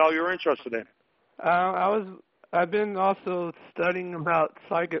is that all you're interested in? I've been also studying about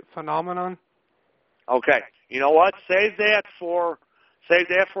psychic phenomenon. Okay. You know what? Save that for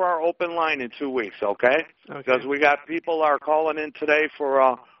our open line in 2 weeks, okay? Because we got people are calling in today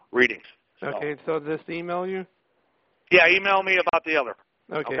for readings. So. Okay, so just email you? Yeah, email me about the other.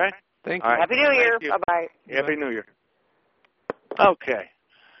 Okay? Thank you. Right. Happy New Year. Bye-bye. Happy New Year. Okay.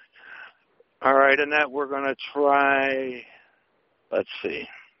 All right, Annette, we're going to try, let's see.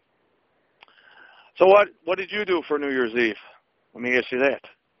 So what did you do for New Year's Eve? Let me ask you that.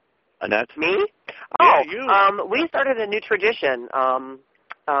 Annette? Me? Yeah, you. We started a new tradition.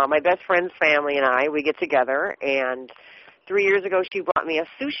 My best friend's family and I, we get together, and 3 years ago she bought me a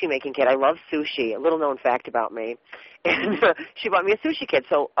sushi making kit. I love sushi, a little known fact about me. And she bought me a sushi kit.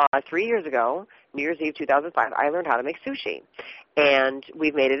 So 3 years ago, New Year's Eve 2005, I learned how to make sushi. And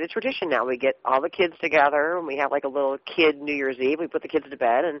we've made it a tradition now. We get all the kids together, and we have like a little kid New Year's Eve. We put the kids to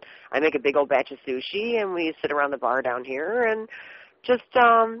bed, and I make a big old batch of sushi, and we sit around the bar down here and just,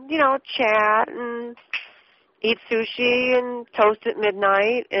 chat and eat sushi and toast at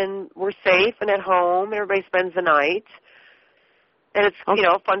midnight, and we're safe and at home, and everybody spends the night. And it's,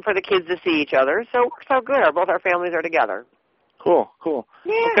 fun for the kids to see each other. So it works out good. Both our families are together. Cool.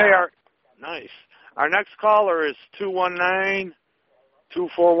 Yeah. Okay, nice. Our next caller is 219-241.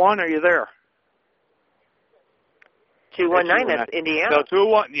 Are you there? 219, that's Indiana. No,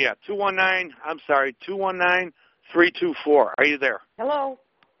 219-324. Are you there? Hello.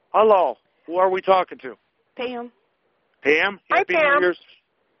 Hello. Who are we talking to? Pam. Pam? Hi, Happy Pam. New Year's.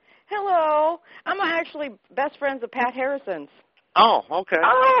 Hello. I'm actually best friends with Pat Harrison's. Oh, okay.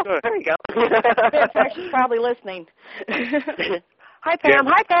 Oh, good. There you go. In fact, she's probably listening. Hi, Pam.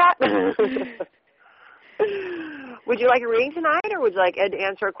 Hi, Pat. Would you like a reading tonight, or would you like Ed to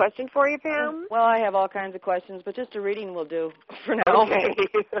answer a question for you, Pam? Well, I have all kinds of questions, but just a reading will do for now. Okay.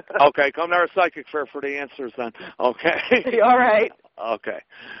 Okay, come to our psychic fair for the answers then. Okay. All right. Okay.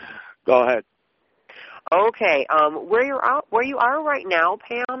 Go ahead. Okay. Where you are right now,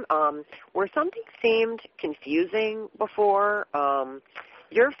 Pam, where something seemed confusing before,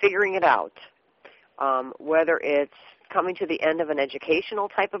 you're figuring it out. Whether it's coming to the end of an educational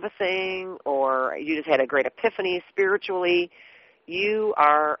type of a thing, or you just had a great epiphany spiritually, you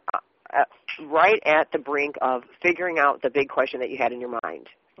are right at the brink of figuring out the big question that you had in your mind.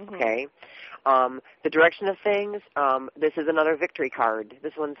 Mm-hmm. Okay? The direction of things, this is another victory card.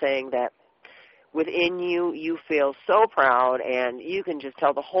 This one's saying that within you, you feel so proud, and you can just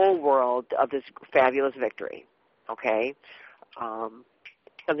tell the whole world of this fabulous victory. Okay?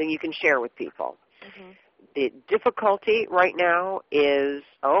 Something you can share with people. Mm-hmm. The difficulty right now is,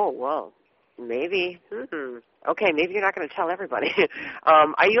 maybe, okay, maybe you're not going to tell everybody.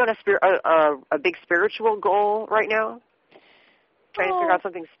 Are you on a big spiritual goal right now? Trying to figure out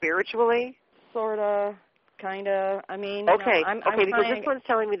something spiritually? Sort of, kind of. I mean, okay, I'm because this one's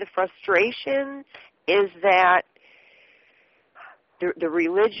telling me the frustration is that the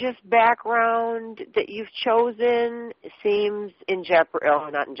religious background that you've chosen seems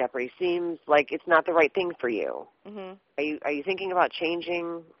seems like it's not the right thing for you. Mm-hmm. Are you thinking about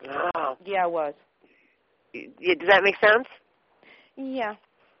changing? Oh. Yeah, I was. Does that make sense? Yeah.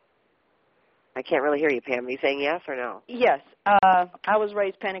 I can't really hear you, Pam. Are you saying yes or no? Yes. I was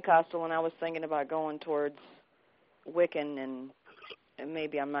raised Pentecostal, and I was thinking about going towards Wiccan, and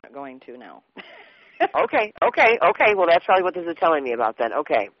maybe I'm not going to now. Okay. Well, that's probably what this is telling me about then.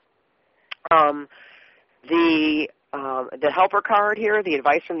 Okay. The helper card here, the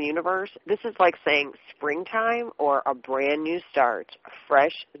advice from the universe, this is like saying springtime or a brand new start, a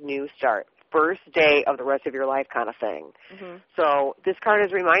fresh new start, first day of the rest of your life kind of thing. Mm-hmm. So this card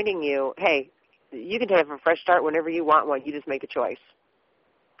is reminding you, hey, you can have a fresh start whenever you want one. You just make a choice.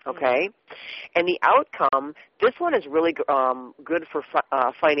 Okay? And the outcome, this one is really good for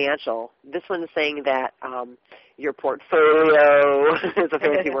financial. This one is saying that your portfolio is a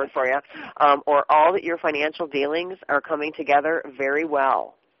fancy word for you, or all that your financial dealings are coming together very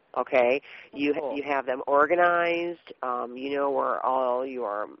well. Okay? You have them organized. You know where all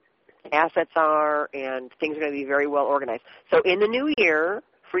your assets are, and things are going to be very well organized. So in the new year,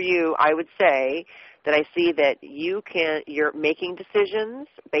 for you, I would say that I see that you're making decisions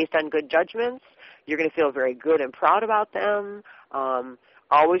based on good judgments. You're going to feel very good and proud about them.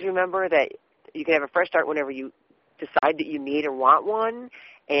 Always remember that you can have a fresh start whenever you decide that you need or want one,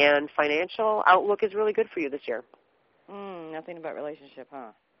 and financial outlook is really good for you this year. Nothing about relationship,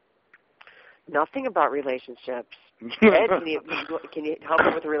 huh? Nothing about relationships. Ed, can you help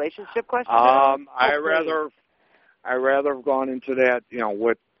me with a relationship question? I rather have gone into that,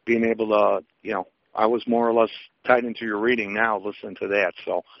 with being able to, I was more or less tied into your reading now, listening to that.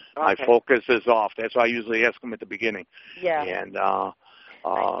 So my focus is off. That's why I usually ask them at the beginning. Yeah. And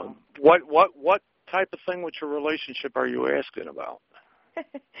what type of thing with your relationship are you asking about?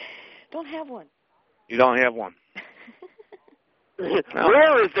 Don't have one. You don't have one? No.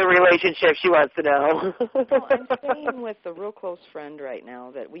 Where is the relationship, she wants to know? Well, I'm staying with a real close friend right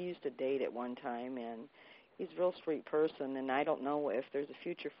now that we used to date at one time, and he's a real sweet person, and I don't know if there's a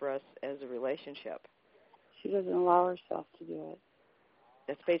future for us as a relationship. She doesn't allow herself to do it.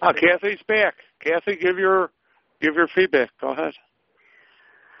 That's basically. Kathy's back. Kathy, give your feedback. Go ahead.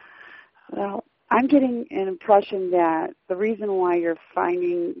 Well, I'm getting an impression that the reason why you're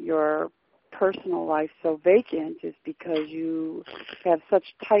finding your personal life so vacant is because you have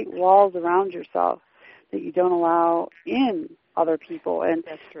such tight walls around yourself that you don't allow in other people. And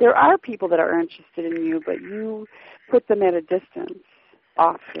there are people that are interested in you, but you put them at a distance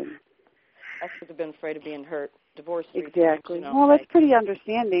often. That's because I've been afraid of being hurt. Divorce. Exactly. Well, that's pretty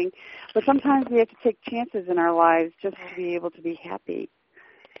understanding. But sometimes we have to take chances in our lives just to be able to be happy.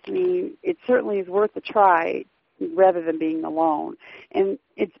 I mean, it certainly is worth a try rather than being alone. And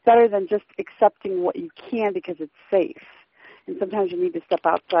it's better than just accepting what you can because it's safe. And sometimes you need to step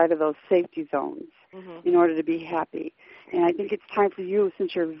outside of those safety zones in order to be happy. And I think it's time for you,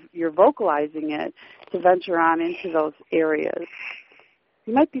 since you're vocalizing it, to venture on into those areas.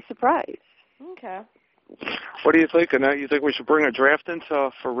 You might be surprised. Okay. What do you think, Annette? You think we should bring a draft in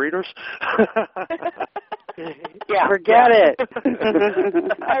for readers? Yeah, forget it.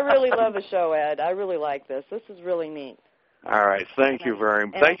 I really love the show, Ed. I really like this. This is really neat. All right. Thank you very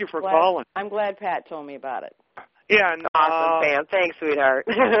much. Thank you for calling. I'm glad Pat told me about it. Yeah. Awesome, Sam. Thanks, sweetheart.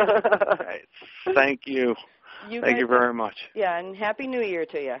 Thank you. Thank you very much. Yeah, and Happy New Year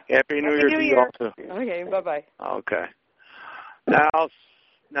to you. Happy New Year to you also. Okay, bye-bye. Okay.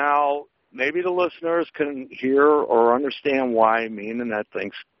 Now, maybe the listeners can hear or understand why me and Annette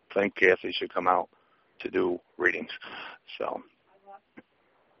think Kathy should come out to do readings. So,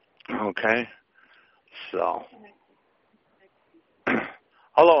 okay. So,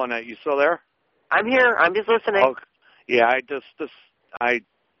 hello, Annette. You still there? I'm here. I'm just listening. Okay. Yeah, I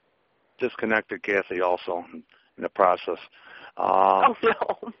disconnected Kathy also in the process. Oh,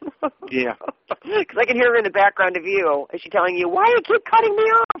 no. Yeah. Because I can hear her in the background of you. Is she telling you, why do you keep cutting me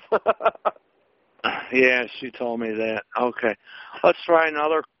off? Yeah, she told me that. Okay. Let's try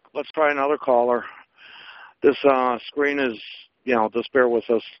another caller. This screen is, just bear with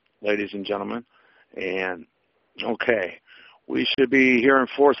us, ladies and gentlemen. And, okay. We should be here in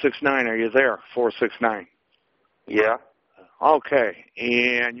 469. Are you there, 469? Yeah. Okay.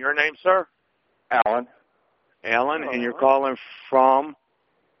 And your name, sir? Alan. Alan, and you're calling from?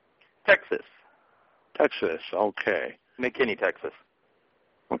 Texas. Texas, okay. McKinney, Texas.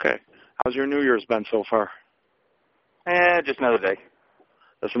 Okay. How's your New Year's been so far? Just another day.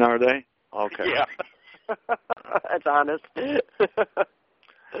 Just another day? Okay. Yeah. That's honest. Okay,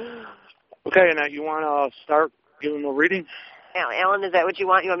 Annette, you want to start giving a reading? Alan, is that what you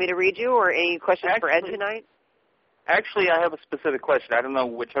want? You want me to read you, or any questions for Ed tonight? Actually, I have a specific question. I don't know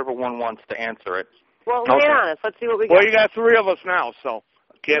whichever one wants to answer it. Well, lay it on us. Let's see what we got. Well, you got three of us now, so.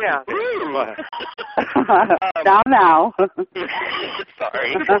 Yeah. Go ahead. Now.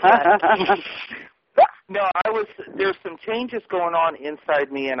 Sorry. No, there's some changes going on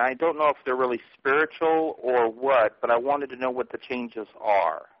inside me, and I don't know if they're really spiritual or what, but I wanted to know what the changes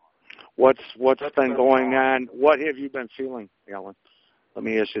are. What's been going on? What have you been feeling, Alan? Let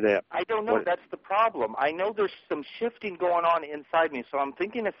me ask you that. I don't know. That's the problem. I know there's some shifting going on inside me, so I'm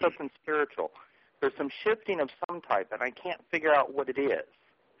thinking it's something spiritual. There's some shifting of some type, and I can't figure out what it is.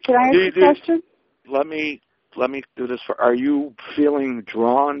 Can I ask you a question? Let me do this. Are you feeling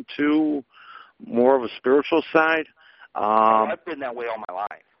drawn to more of a spiritual side? I've been that way all my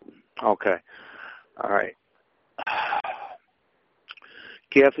life. Okay. All right.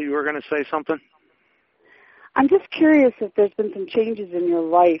 Kathy, you were going to say something? I'm just curious if there's been some changes in your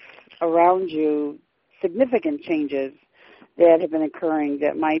life around you, significant changes that have been occurring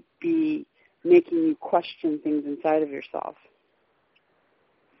that might be making you question things inside of yourself.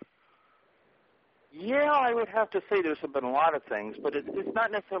 Yeah, I would have to say there's been a lot of things, but it's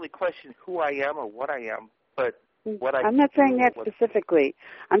not necessarily question who I am or what I am, but what I'm not saying that specifically.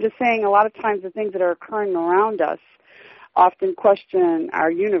 I'm just saying a lot of times the things that are occurring around us often question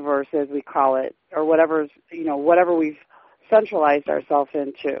our universe, as we call it, or whatever we've centralized ourselves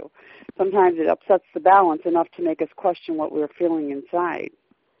into. Sometimes it upsets the balance enough to make us question what we're feeling inside.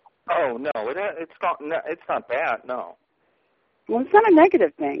 Oh no, it's not bad. No. Well, it's not a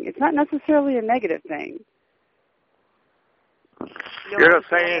negative thing. It's not necessarily a negative thing. You're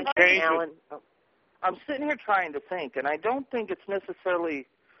saying change. I'm sitting here trying to think, and I don't think it's necessarily.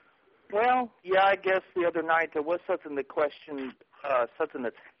 Well, yeah, I guess the other night there was something that questioned something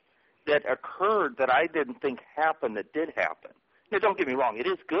that occurred that I didn't think happened that did happen. Now, don't get me wrong; it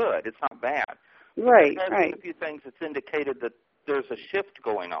is good. It's not bad. Right, There's right. a few things that's indicated that there's a shift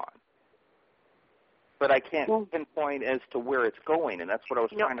going on. But I can't pinpoint as to where it's going, and that's what I was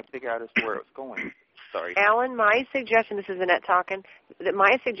trying to figure out as to where it's going. Sorry. Alan, my suggestion, this is Annette talking, that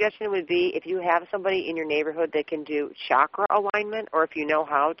my suggestion would be if you have somebody in your neighborhood that can do chakra alignment, or if you know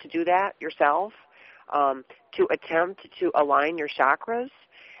how to do that yourself, to attempt to align your chakras,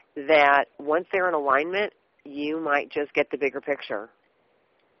 that once they're in alignment, you might just get the bigger picture.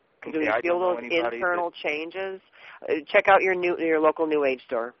 Because when you feel those internal changes, check out your local New Age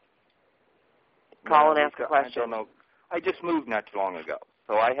store. Call and ask a question. I don't know. I just moved not too long ago,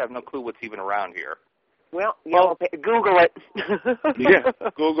 so I have no clue what's even around here. Well, Google it. Yeah,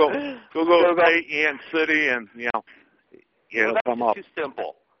 Google state and city, and it'll come up. Too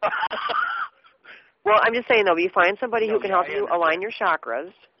simple. Well, I'm just saying though, you find somebody who can help you align your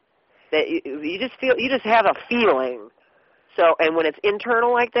chakras. That you just have a feeling. So, and when it's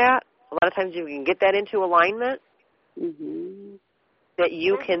internal like that, a lot of times you can get that into alignment. Mm-hmm. That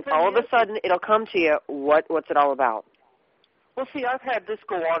you can, all of a sudden, it'll come to you, what's it all about? Well, see, I've had this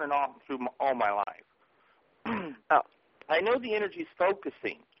go on and on through all my life. I know the energy's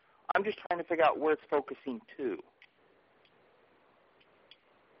focusing. I'm just trying to figure out where it's focusing to.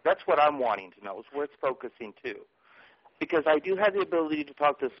 That's what I'm wanting to know, is where it's focusing to. Because I do have the ability to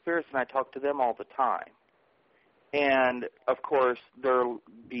talk to spirits, and I talk to them all the time. And, of course, they're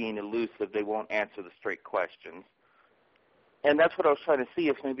being elusive. They won't answer the straight questions. And that's what I was trying to see,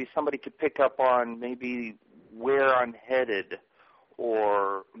 if maybe somebody could pick up on maybe where I'm headed,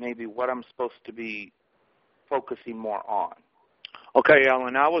 or maybe what I'm supposed to be focusing more on. Okay,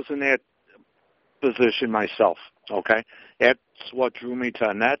 Alan, I was in that position myself, okay? That's what drew me to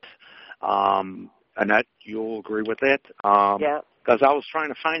Annette. Annette, you'll agree with that? Yeah. Because I was trying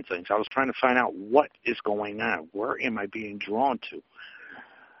to find things. I was trying to find out what is going on. Where am I being drawn to?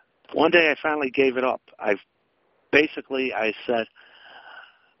 One day I finally gave it up. I said,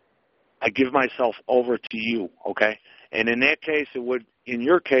 I give myself over to you, okay? And in that case, in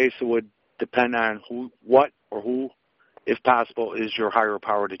your case, it would depend on what, if possible, is your higher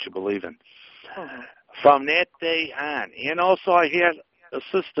power that you believe in. Mm-hmm. From that day on, and also I had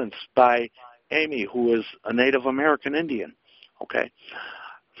assistance by Amy, who is a Native American Indian, okay?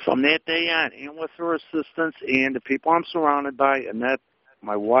 From that day on, and with her assistance and the people I'm surrounded by, Annette,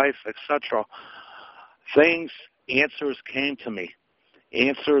 my wife, etc., answers came to me.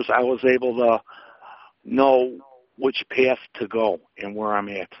 Answers, I was able to know which path to go and where I'm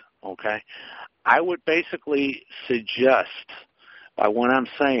at, okay? I would basically suggest, by what I'm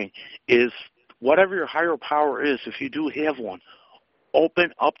saying, is whatever your higher power is, if you do have one,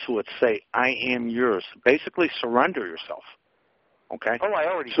 open up to it. Say, I am yours. Basically surrender yourself, okay? Oh, I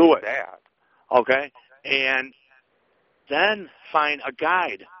already did that. Okay? And then find a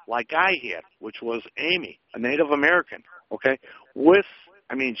guide like I had, which was Amy, a Native American, okay?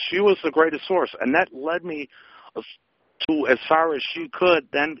 She was the greatest source, and that led me to as far as she could.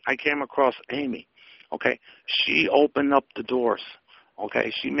 Then I came across Amy, okay? She opened up the doors,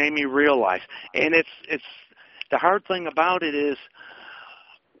 okay? She made me realize. And it's the hard thing about it is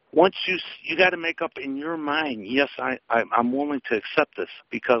once you got to make up in your mind, yes, I'm willing to accept this,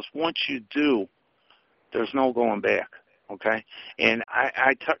 because once you do, there's no going back, okay? And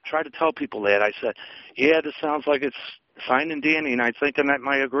I try to tell people that. I said, yeah, this sounds like it's fine and dandy, and I think Annette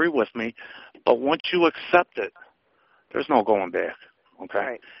might agree with me, but once you accept it, there's no going back, okay?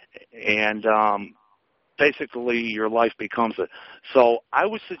 Right. And basically your life becomes it. So I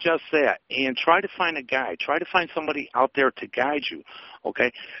would suggest that, and try to find a guide. Try to find somebody out there to guide you,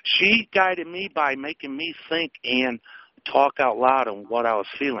 okay? She guided me by making me think and talk out loud on what I was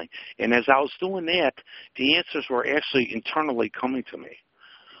feeling. And as I was doing that, the answers were actually internally coming to me.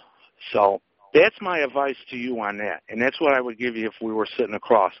 So that's my advice to you on that, and that's what I would give you if we were sitting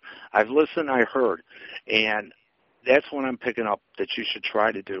across. I've listened, I heard, and that's what I'm picking up that you should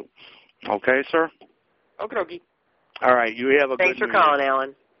try to do. Okay, sir? Okie dokie. All right, you have a Thanks good for calling,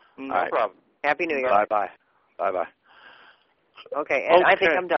 Alan. No problem. Happy New Year. Bye-bye. Bye-bye. Okay, and I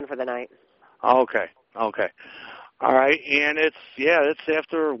think I'm done for the night. Okay. All right, and it's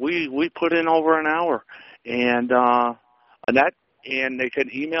after we put in over an hour. And Annette, and they can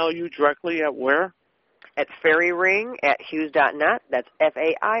email you directly at where? At fairyring@hughes.net. That's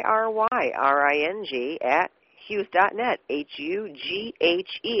FAIRYRING at hughes.net. HUGHES.net.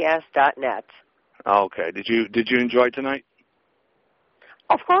 Okay. Did you enjoy tonight?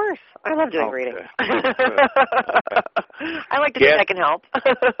 Of course. I love doing reading. I like to think I can help.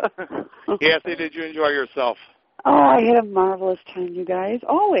 Kathy, did you enjoy yourself? Oh, I had a marvelous time, you guys.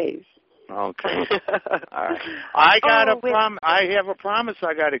 Always. Okay. All right. I have a promise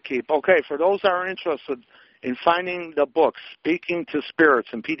I got to keep. Okay, for those that are interested in finding the book, Speaking to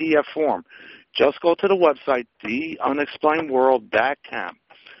Spirits, in PDF form, just go to the website, theunexplainedworld.com.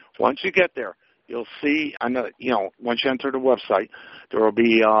 Once you get there, you'll see, once you enter the website, there will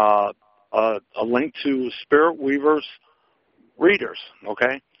be a link to Spirit Weavers Readers,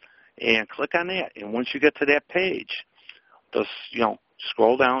 okay? And click on that. And once you get to that page, just,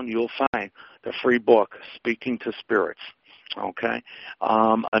 scroll down, you'll find the free book, Speaking to Spirits, okay?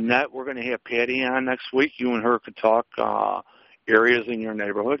 Annette, we're going to have Patty on next week. You and her could talk areas in your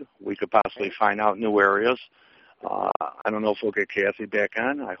neighborhood. We could possibly find out new areas. I don't know if we'll get Kathy back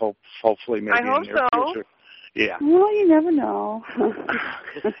on. Hopefully maybe in the near future. Yeah. Well, you never know.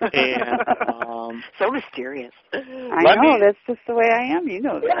 And so mysterious. I know. That's just the way I am. You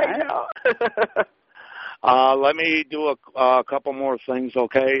know that. I know. Let me do a couple more things,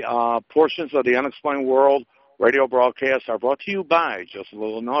 okay? Portions of the Unexplained World radio broadcasts are brought to you by Just a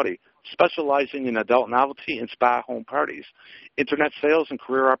Little Naughty, specializing in adult novelty and spa home parties, internet sales, and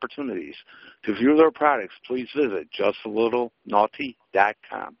career opportunities. To view their products, please visit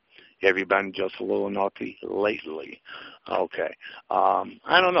justalittlenaughty.com. Have you been just a little naughty lately? Okay.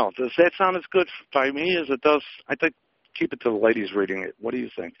 I don't know. Does that sound as good by me as it does? I think keep it to the ladies reading it. What do you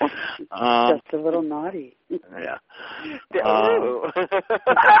think? Just a little naughty. Yeah.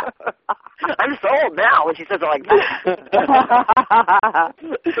 I'm sold now when she says it like that.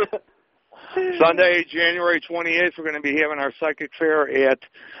 Sunday, January 28th, we're going to be having our psychic fair at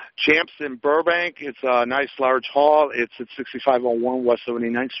Champs in Burbank. It's a nice, large hall. It's at 6501 West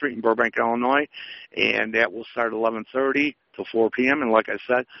 79th Street in Burbank, Illinois, and that will start at 11:30 to 4 p.m. And like I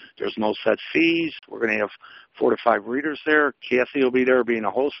said, there's no set fees. We're going to have 4 to 5 readers there. Kathy will be there being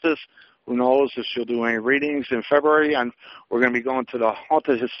a hostess. Who knows if she'll do any readings in February. And we're going to be going to the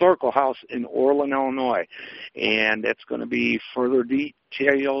Haunted Historical House in Orland, Illinois, and that's going to be further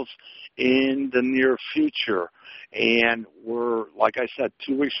details in the near future. And we're, like I said,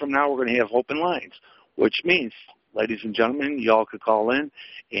 2 weeks from now, we're going to have open lines, which means, ladies and gentlemen, y'all could call in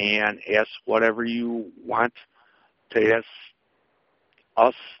and ask whatever you want to ask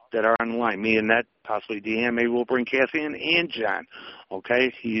us that are on the line. Me and Annette, possibly Deanne, maybe we'll bring Kathy in, and John.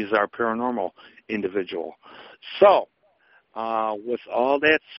 Okay? He's our paranormal individual. So, with all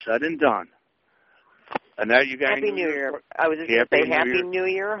that said and done, Annette, you got Happy New Year. I was just going to say Happy New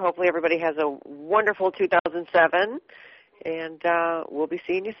Year. Hopefully everybody has a wonderful 2007, and we'll be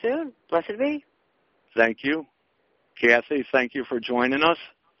seeing you soon. Blessed be. Thank you. Kathy, thank you for joining us.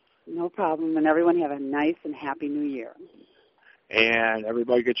 No problem, and everyone have a nice and happy New Year. And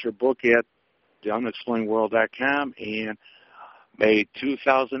everybody get your book at theunexplainedworld.com, and may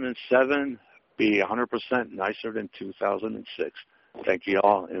 2007 be 100% nicer than 2006. Thank you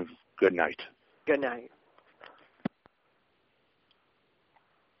all, and good night. Good night.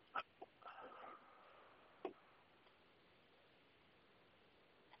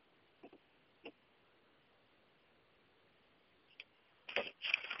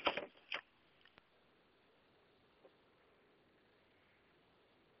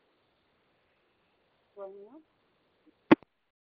 Well,